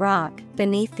movement of rock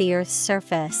beneath the earth's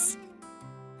surface.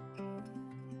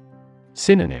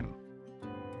 Synonym: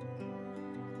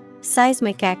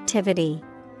 Seismic activity,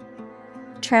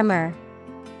 tremor,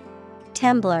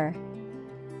 trembler.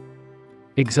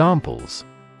 Examples: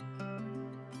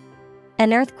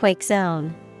 an earthquake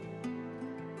zone,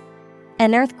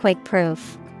 an earthquake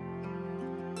proof.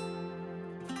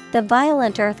 The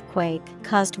violent earthquake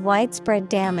caused widespread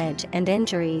damage and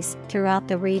injuries throughout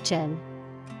the region.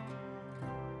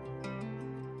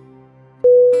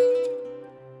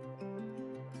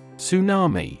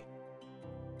 Tsunami.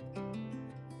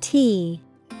 T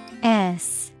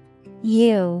S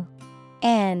U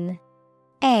N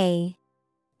A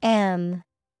M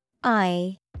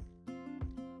I.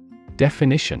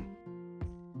 Definition: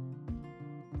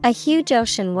 a huge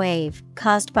ocean wave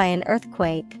caused by an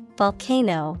earthquake,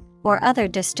 volcano, or other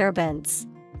disturbance.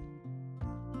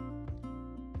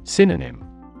 Synonym: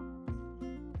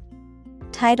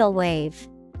 Tidal wave,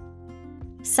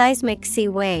 seismic sea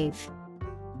wave.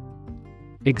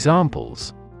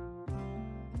 Examples: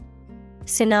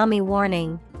 tsunami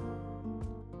warning,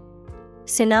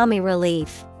 tsunami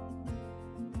relief.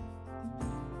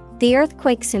 The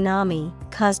earthquake tsunami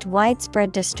caused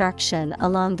widespread destruction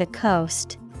along the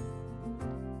coast.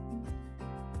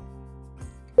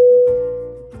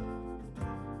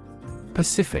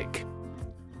 Pacific.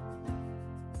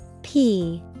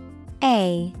 P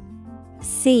A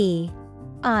C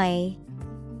I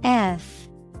F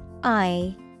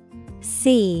I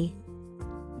C.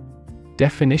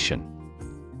 Definition: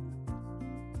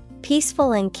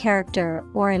 peaceful in character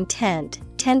or intent,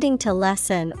 tending to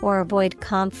lessen or avoid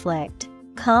conflict,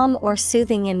 calm or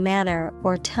soothing in manner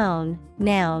or tone.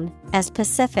 Noun, as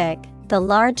Pacific, the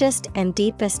largest and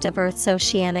deepest of Earth's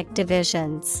oceanic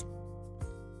divisions.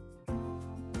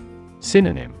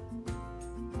 Synonym: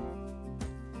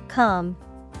 calm,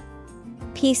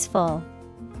 peaceful,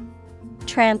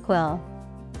 tranquil.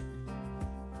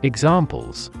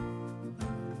 Examples: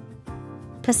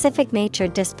 Pacific nature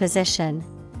disposition,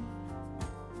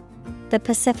 the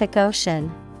Pacific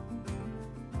Ocean.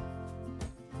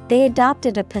 They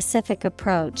adopted a pacific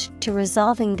approach to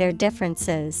resolving their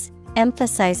differences,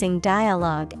 emphasizing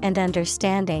dialogue and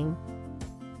understanding.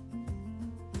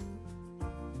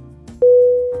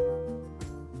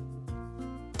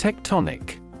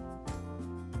 Tectonic.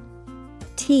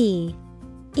 T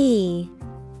E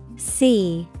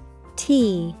C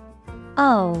T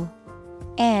O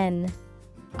N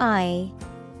I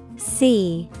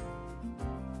C.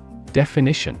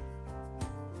 Definition: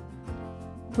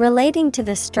 relating to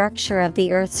the structure of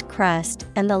the Earth's crust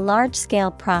and the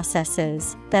large-scale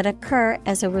processes that occur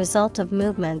as a result of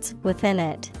movements within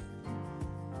it.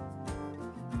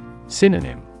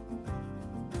 Synonym: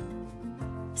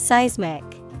 Seismic,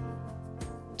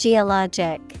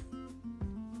 geologic,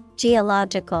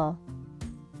 geological.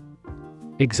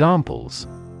 Examples: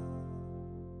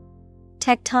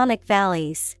 tectonic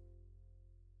valleys,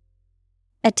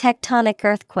 a tectonic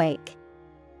earthquake.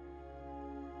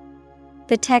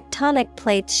 The tectonic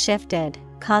plates shifted,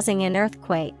 causing an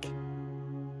earthquake.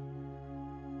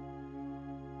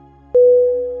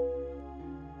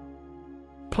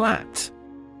 Plat.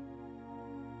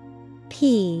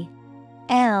 P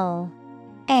L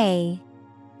A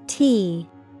T.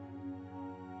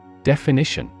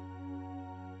 Definition: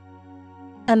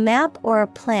 a map or a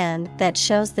plan that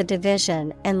shows the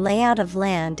division and layout of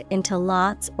land into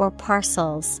lots or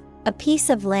parcels, a piece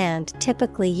of land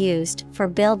typically used for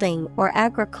building or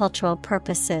agricultural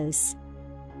purposes.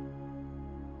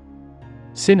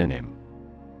 Synonym: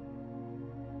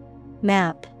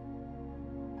 map,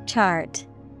 chart,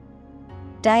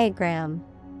 diagram.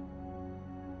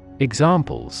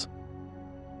 Examples: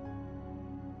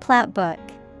 plat book,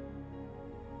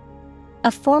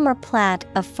 a former plat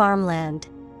of farmland.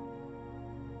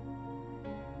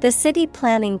 The city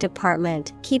planning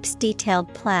department keeps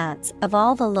detailed plats of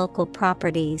all the local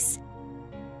properties.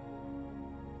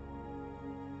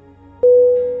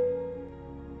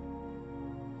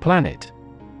 Planet.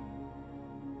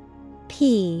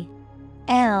 P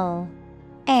L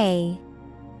A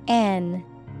N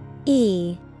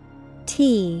E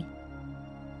T.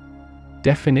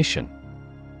 Definition: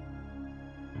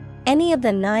 any of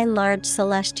the 9 large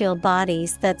celestial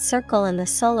bodies that circle in the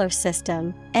solar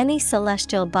system, any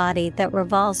celestial body that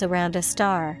revolves around a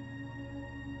star.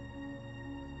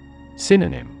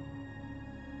 Synonym: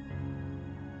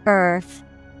 Earth,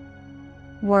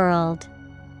 world,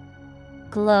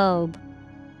 Globe.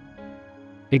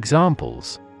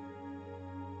 Examples: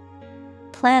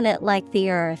 Planet like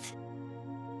the Earth.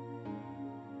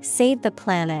 Save the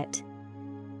planet.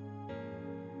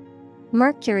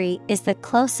 Mercury is the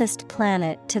closest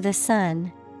planet to the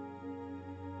Sun.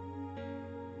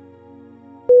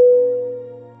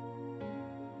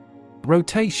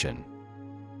 Rotation.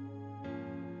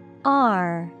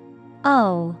 R-O-T-A-T-I-O-N.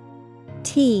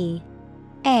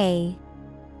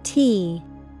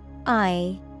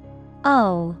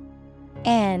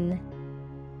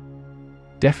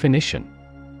 Definition: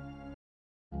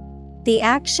 the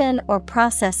action or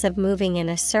process of moving in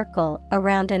a circle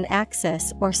around an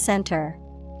axis or center.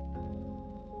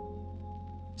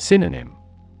 Synonym: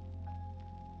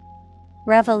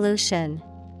 Revolution,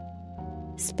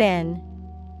 spin,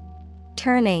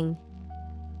 turning.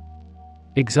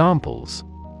 Examples: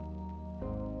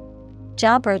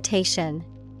 job rotation.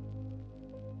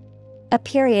 A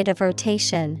period of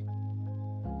rotation.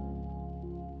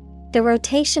 The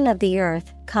rotation of the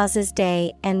Earth causes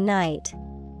day and night.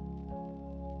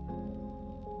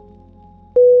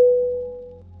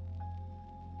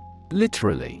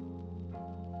 Literally.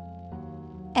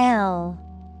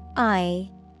 L-I-T-E-R-A-L-L-Y.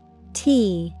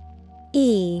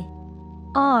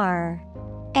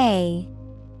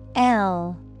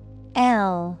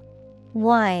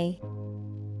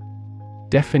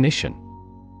 Definition: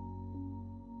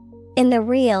 in the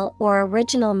real or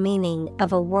original meaning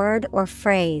of a word or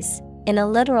phrase, in a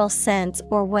literal sense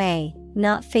or way,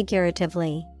 not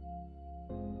figuratively.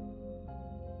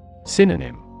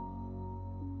 Synonym: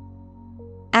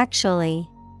 actually,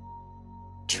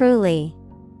 truly,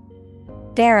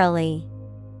 verily.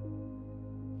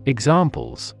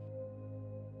 Examples: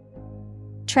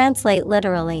 translate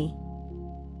literally.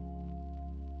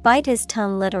 Bite his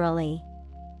tongue literally.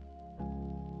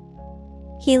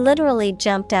 He literally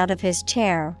jumped out of his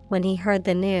chair when he heard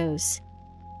the news.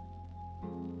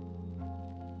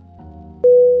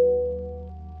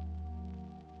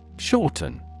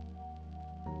 Shorten.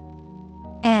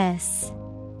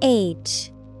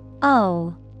 S-H-O-R-T-E-N.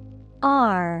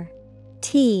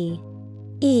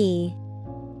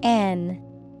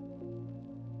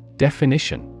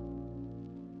 Definition: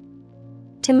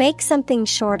 to make something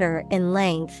shorter in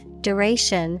length,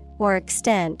 duration, or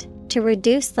extent, to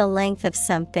reduce the length of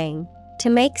something, to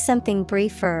make something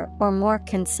briefer or more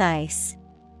concise.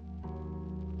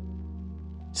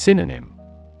 Synonym: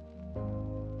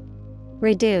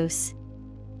 reduce,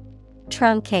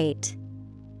 truncate,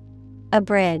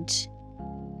 abridge.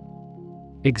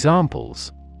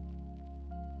 Examples: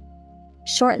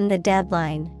 shorten the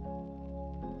deadline.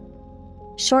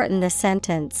 Shorten the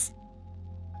sentence.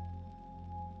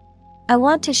 I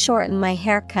want to shorten my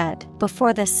haircut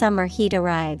before the summer heat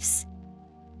arrives.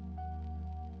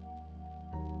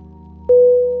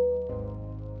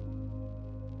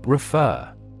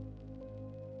 Refer.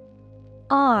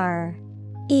 R-E-F-E-R.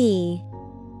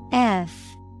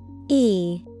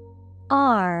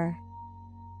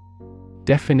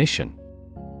 Definition: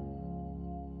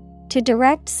 to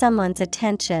direct someone's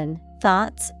attention,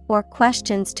 thoughts, or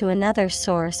questions to another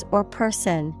source or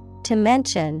person, to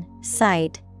mention,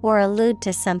 cite, or allude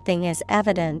to something as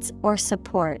evidence or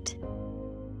support.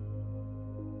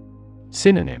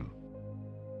 Synonym: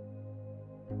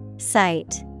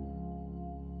 cite,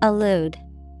 allude,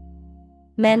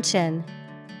 mention.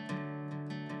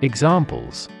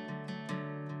 Examples: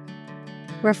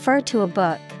 refer to a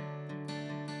book.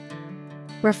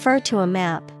 Refer to a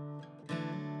map.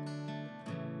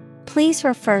 Please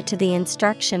refer to the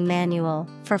instruction manual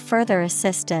for further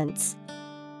assistance.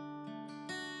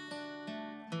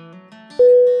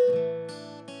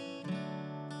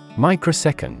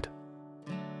 Microsecond.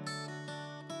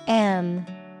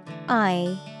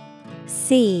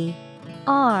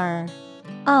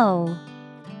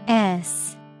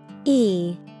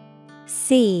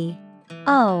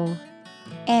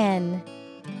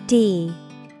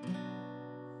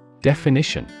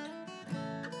 Definition: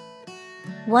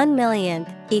 1 millionth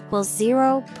equals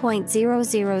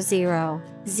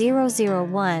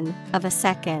 0.000001 of a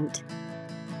second.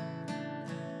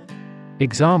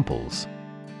 Examples: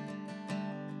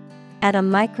 at a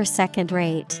microsecond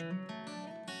rate.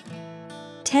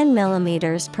 10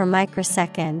 millimeters per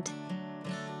microsecond.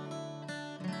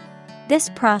 This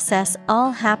process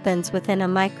all happens within a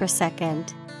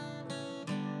microsecond.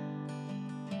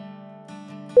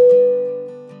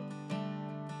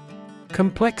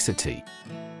 Complexity.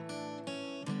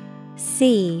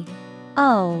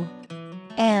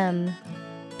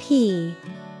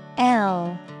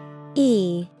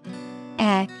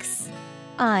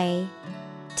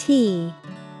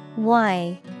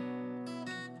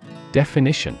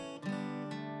 Definition: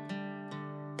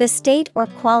 The state or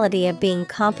quality of being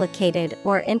complicated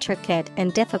or intricate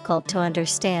and difficult to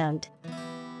understand.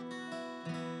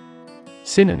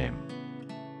 Synonym: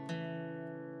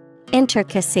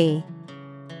 Intricacy,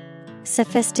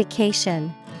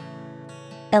 sophistication,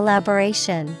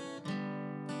 elaboration.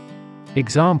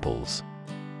 Examples: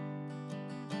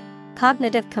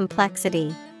 Cognitive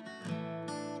complexity,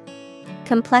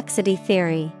 complexity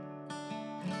theory.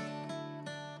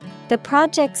 The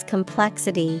project's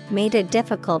complexity made it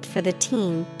difficult for the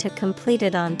team to complete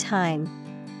it on time.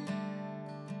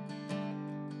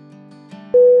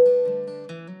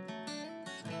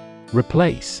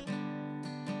 Replace.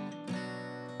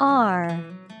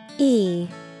 R-E-P-L-A-C-E.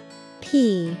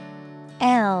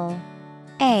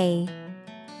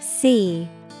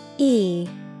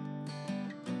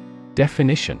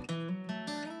 Definition: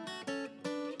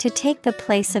 To take the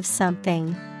place of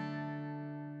something.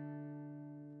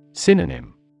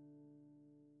 Synonym: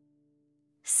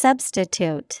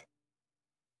 Substitute,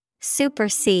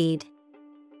 supersede,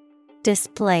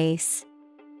 displace.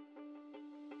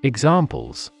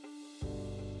 Examples: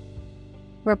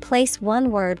 Replace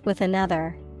one word with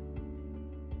another.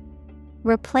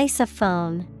 Replace a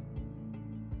phone.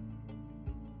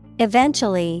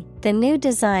 Eventually, the new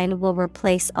design will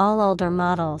replace all older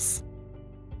models.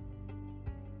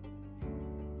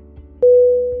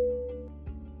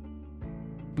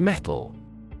 Metal.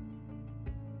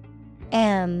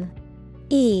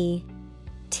 M-E-T-A-L.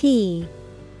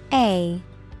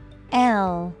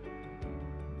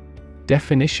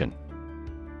 Definition: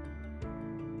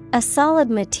 A solid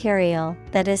material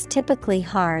that is typically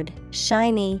hard,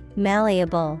 shiny,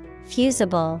 malleable,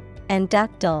 fusible, and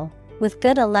ductile, with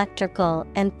good electrical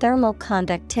and thermal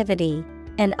conductivity,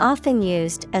 and often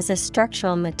used as a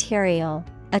structural material,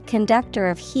 a conductor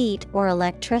of heat or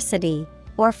electricity,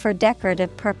 or for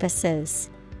decorative purposes.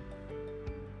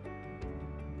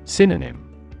 Synonym: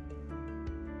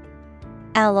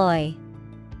 Alloy,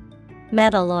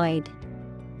 metalloid.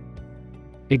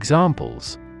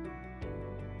 Examples: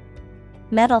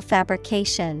 Metal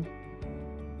fabrication,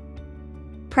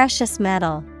 precious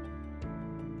metal.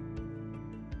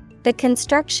 The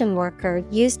construction worker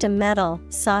used a metal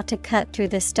saw to cut through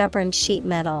the stubborn sheet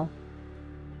metal.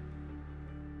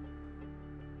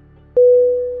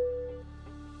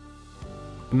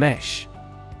 Mesh.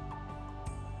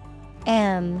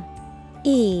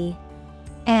 M-E-S-H.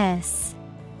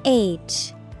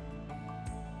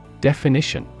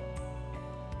 Definition: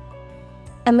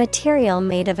 A material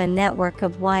made of a network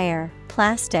of wire,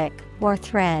 plastic, or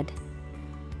thread.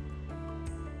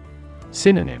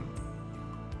 Synonym: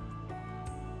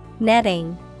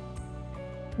 Netting,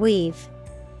 weave,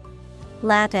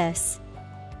 lattice.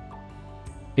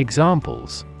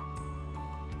 Examples: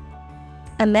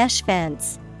 A mesh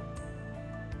fence.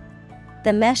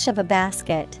 The mesh of a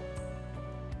basket.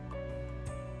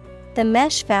 The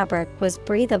mesh fabric was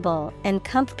breathable and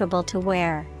comfortable to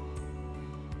wear.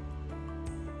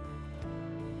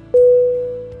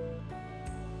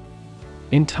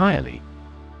 Entirely.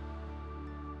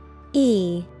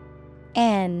 E-N-T-I-R-E-L-Y.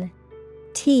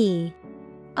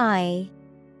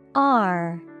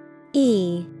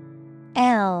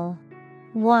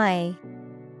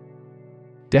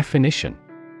 Definition: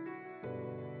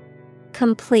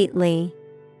 Completely.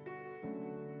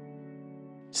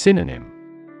 Synonym: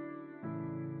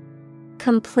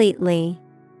 Completely,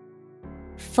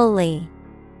 fully,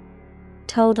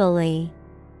 totally.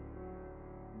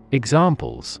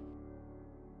 Examples: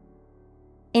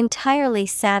 Entirely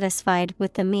satisfied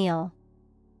with the meal.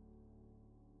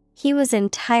 He was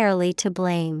entirely to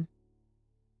blame.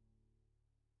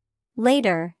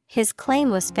 Later, his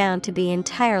claim was found to be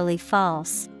entirely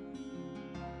false.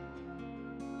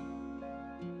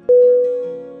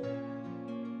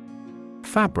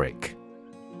 Fabric.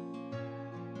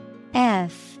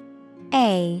 F-A-B-R-I-C.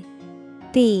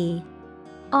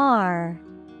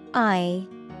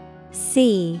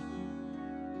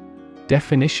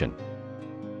 Definition: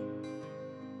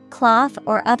 Cloth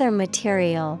or other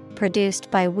material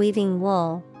produced by weaving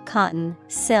wool, cotton,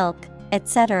 silk,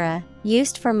 etc.,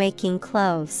 used for making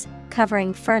clothes,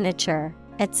 covering furniture,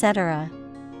 etc.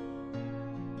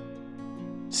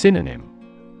 Synonym: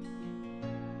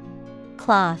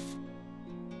 Cloth,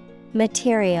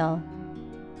 material,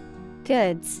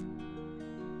 goods.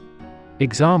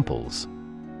 Examples: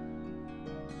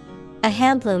 A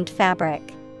handloomed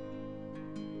fabric.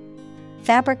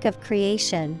 Fabric of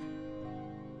creation.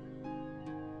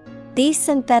 These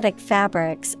synthetic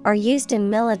fabrics are used in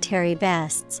military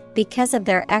vests because of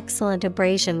their excellent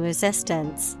abrasion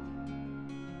resistance.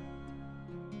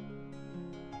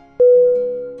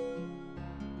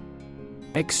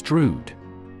 Extrude.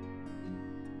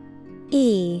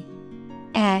 E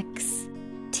X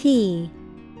T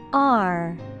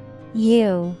R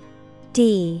U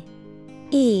D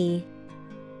E.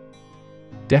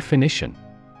 Definition: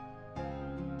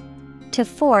 To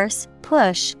force,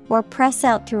 push, or press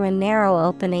out through a narrow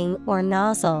opening or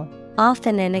nozzle,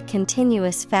 often in a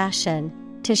continuous fashion,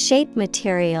 to shape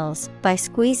materials by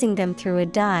squeezing them through a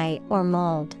die or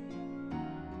mold.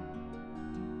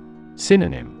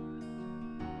 Synonym: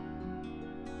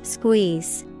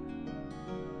 Squeeze,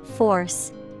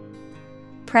 force,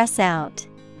 press out.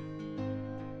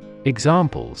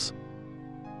 Examples: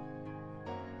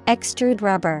 Extrude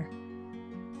rubber,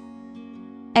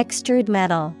 extrude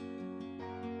metal.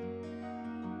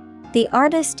 The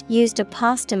artist used a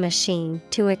pasta machine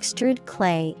to extrude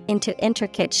clay into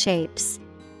intricate shapes.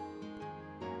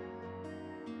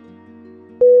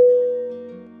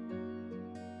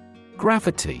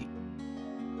 Gravity.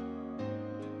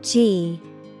 G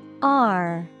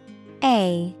R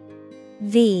A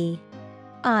V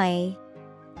I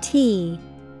T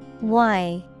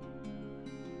Y.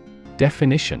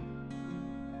 Definition: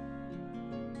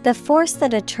 The force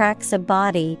that attracts a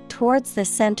body towards the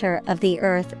center of the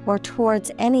earth or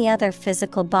towards any other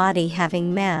physical body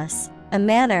having mass, a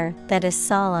manner that is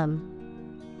solemn.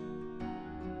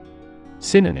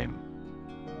 Synonym: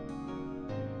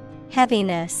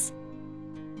 Heaviness,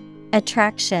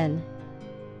 attraction,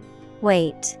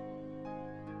 weight.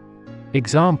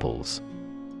 Examples: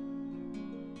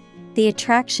 The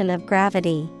attraction of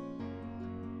gravity.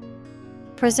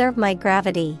 Preserve my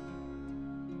gravity.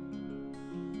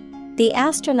 The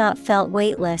astronaut felt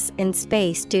weightless in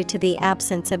space due to the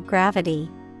absence of gravity.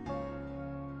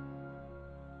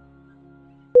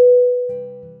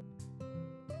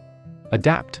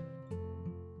 Adapt.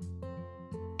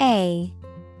 A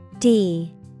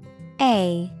D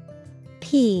A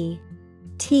P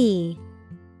T.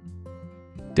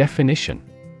 Definition: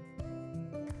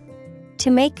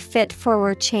 To make fit for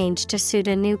or change to suit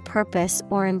a new purpose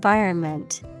or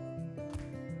environment.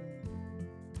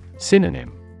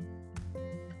 Synonym: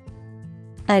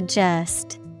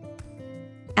 Adjust,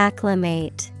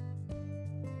 acclimate,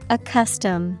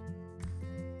 accustom.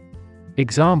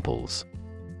 Examples: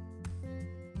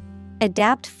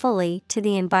 Adapt fully to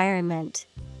the environment.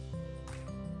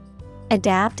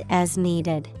 Adapt as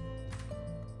needed.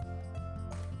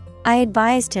 I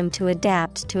advised him to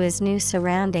adapt to his new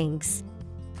surroundings.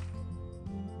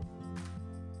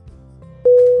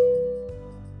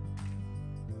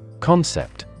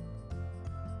 Concept.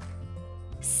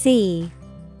 C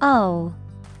O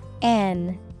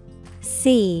N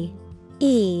C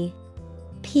E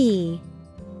P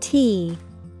T.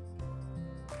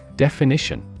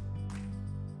 Definition: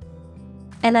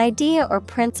 An idea or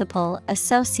principle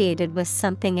associated with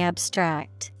something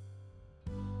abstract.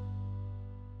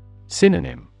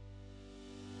 Synonym: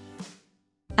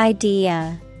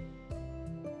 Idea,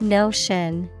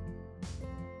 notion,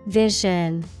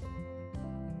 vision.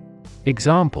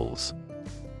 Examples: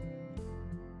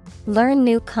 Learn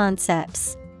new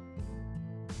concepts.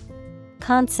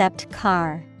 Concept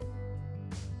car.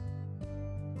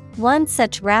 One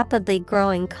such rapidly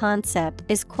growing concept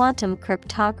is quantum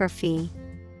cryptography.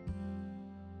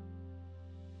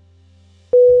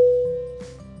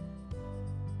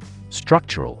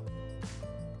 Structural.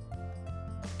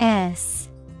 S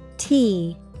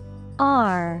T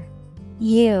R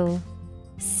U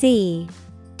C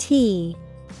T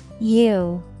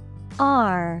U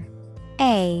R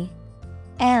A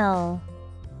L.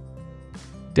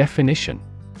 Definition: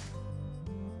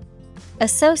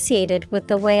 Associated with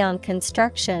the way on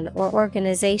construction or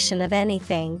organization of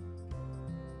anything.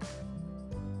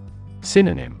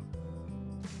 Synonym: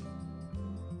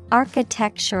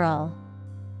 Architectural,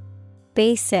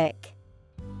 basic,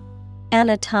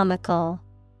 anatomical.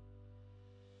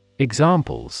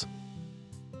 Examples: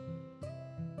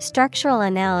 Structural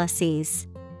analyses.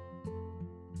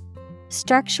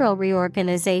 Structural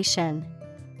reorganization.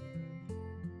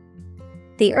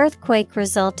 The earthquake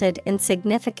resulted in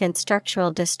significant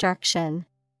structural destruction.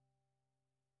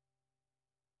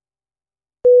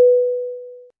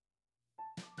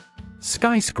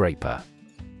 Skyscraper.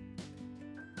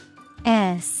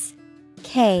 S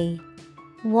K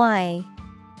Y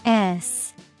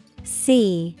S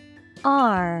C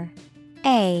R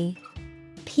A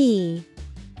P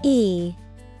E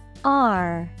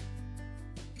R.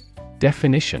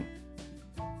 Definition: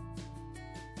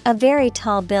 A very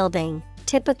tall building,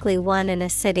 typically one in a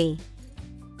city.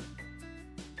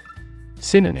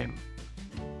 Synonym: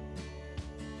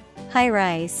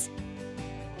 High-rise,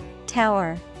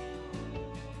 tower.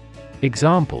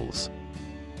 Examples: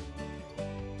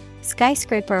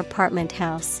 Skyscraper apartment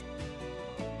house.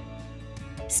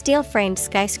 Steel-framed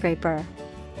skyscraper.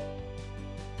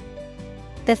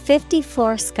 The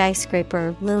 50-floor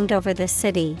skyscraper loomed over the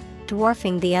city,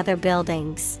 dwarfing the other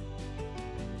buildings.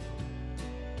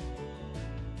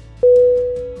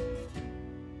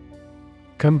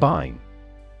 Combine.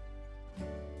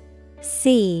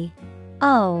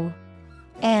 C-O-M-B-I-N-E.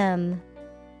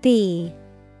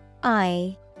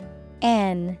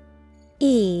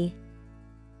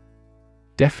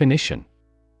 Definition.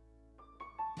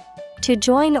 To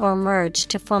join or merge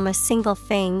to form a single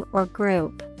thing or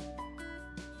group.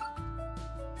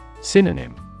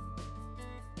 Synonym.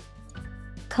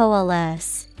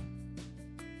 Coalesce,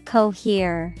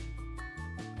 cohere,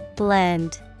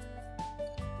 blend.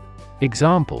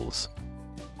 Examples.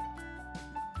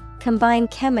 Combine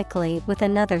chemically with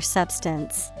another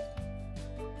substance.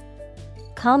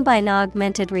 Combine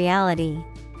augmented reality.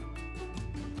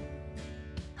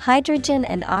 Hydrogen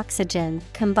and oxygen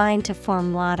combine to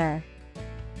form water.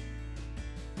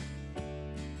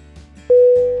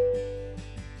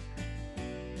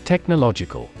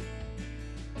 Technological.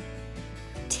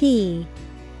 Technological.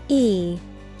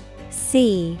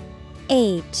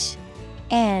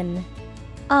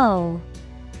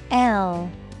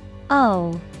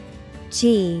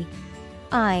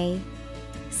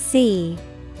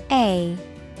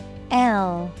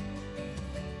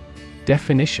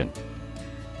 Definition.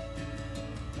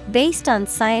 Based on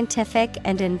scientific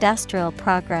and industrial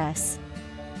progress.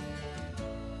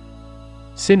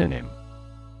 Synonym.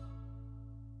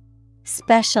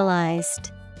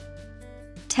 Specialized,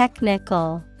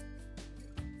 technical.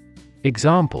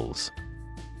 Examples.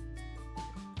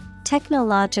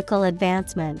 Technological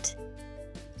advancement.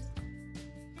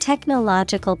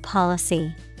 Technological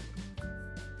policy.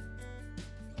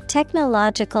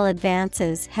 Technological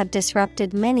advances have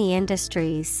disrupted many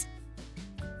industries.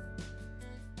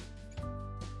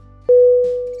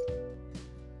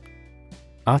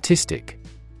 Artistic.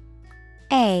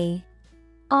 A-R-T-I-S-T-I-C.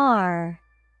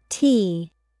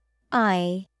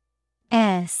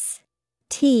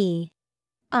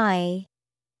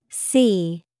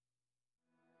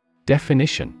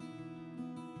 Definition.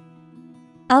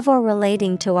 Of or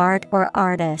relating to art or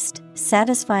artist,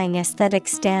 satisfying aesthetic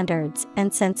standards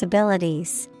and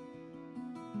sensibilities.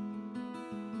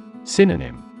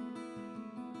 Synonym.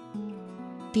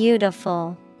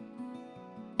 Beautiful,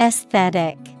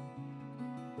 aesthetic,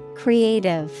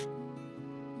 creative.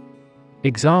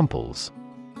 Examples.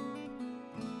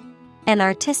 An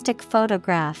artistic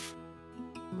photograph.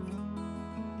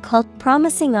 Called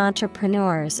promising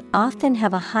entrepreneurs often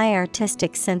have a high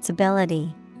artistic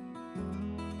sensibility.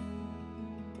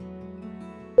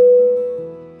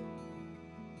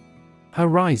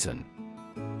 Horizon.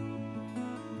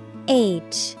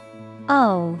 H-O-R-I-Z-O-N.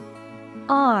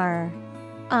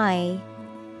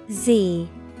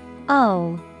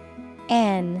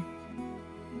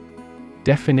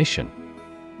 Definition.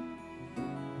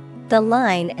 The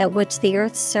line at which the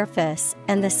Earth's surface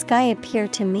and the sky appear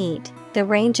to meet, the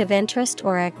range of interest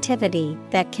or activity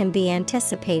that can be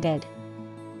anticipated.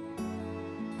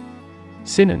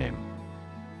 Synonym.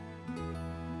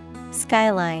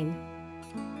 Skyline.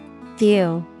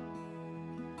 View.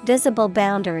 Visible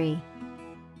boundary.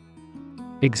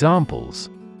 Examples.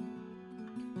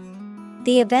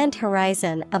 The event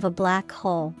horizon of a black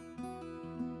hole.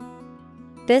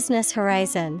 Business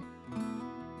horizon.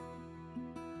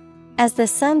 As the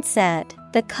sun set,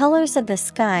 the colors of the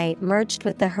sky merged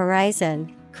with the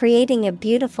horizon, creating a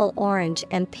beautiful orange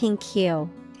and pink hue.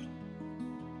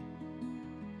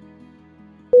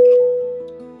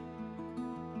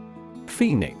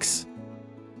 Phoenix.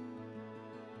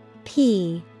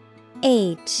 P-H-O-E-N-I-X.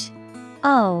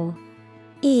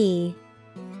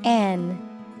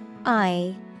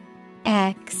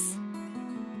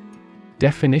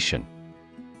 Definition.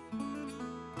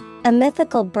 A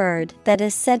mythical bird that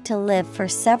is said to live for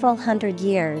several hundred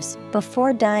years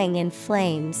before dying in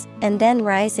flames and then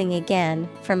rising again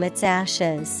from its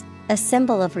ashes, a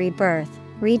symbol of rebirth,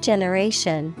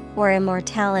 regeneration, or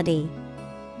immortality.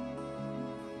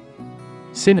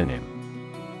 Synonym.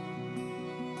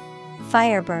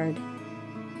 Firebird.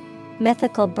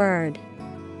 Mythical bird.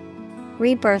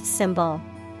 Rebirth symbol.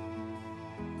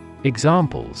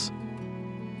 Examples.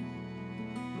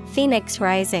 Phoenix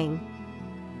rising.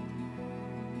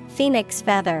 Phoenix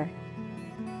feather.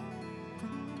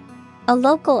 A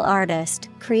local artist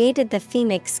created the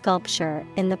phoenix sculpture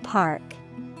in the park.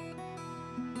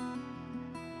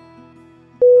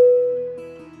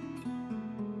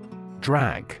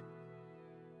 Drag.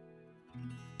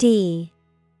 D-R-A-G.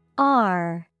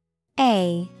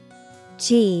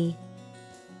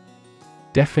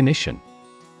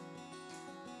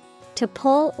 To to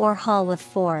pull or haul with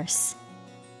force.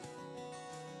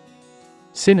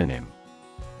 Synonym: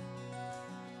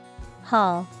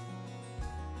 Haul,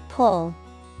 pull,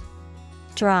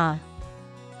 draw.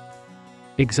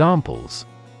 Examples: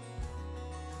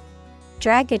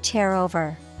 Drag a chair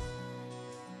over.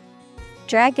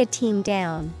 Drag a team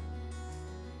down.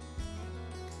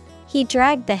 He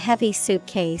dragged the heavy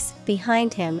suitcase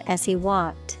behind him as he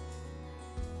walked.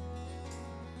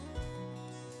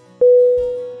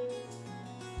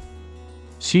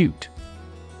 Suit.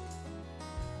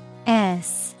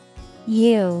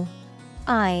 S-U-I-T.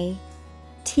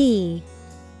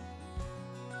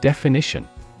 Definition: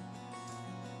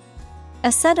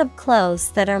 A set of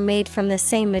clothes that are made from the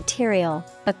same material,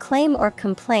 a claim or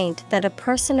complaint that a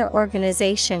person or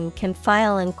organization can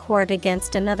file in court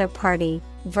against another party.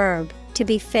 Verb, to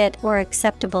be fit or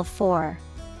acceptable for.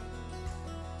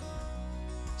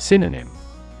 Synonym: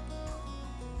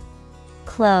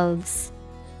 Clothes,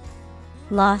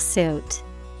 lawsuit.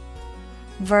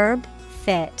 Verb,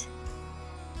 fit.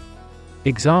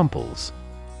 Examples: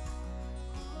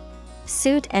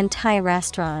 Suit and tie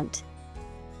restaurant.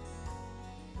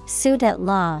 Suit at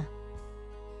law.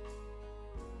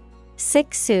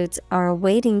 6 suits are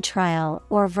awaiting trial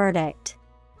or verdict.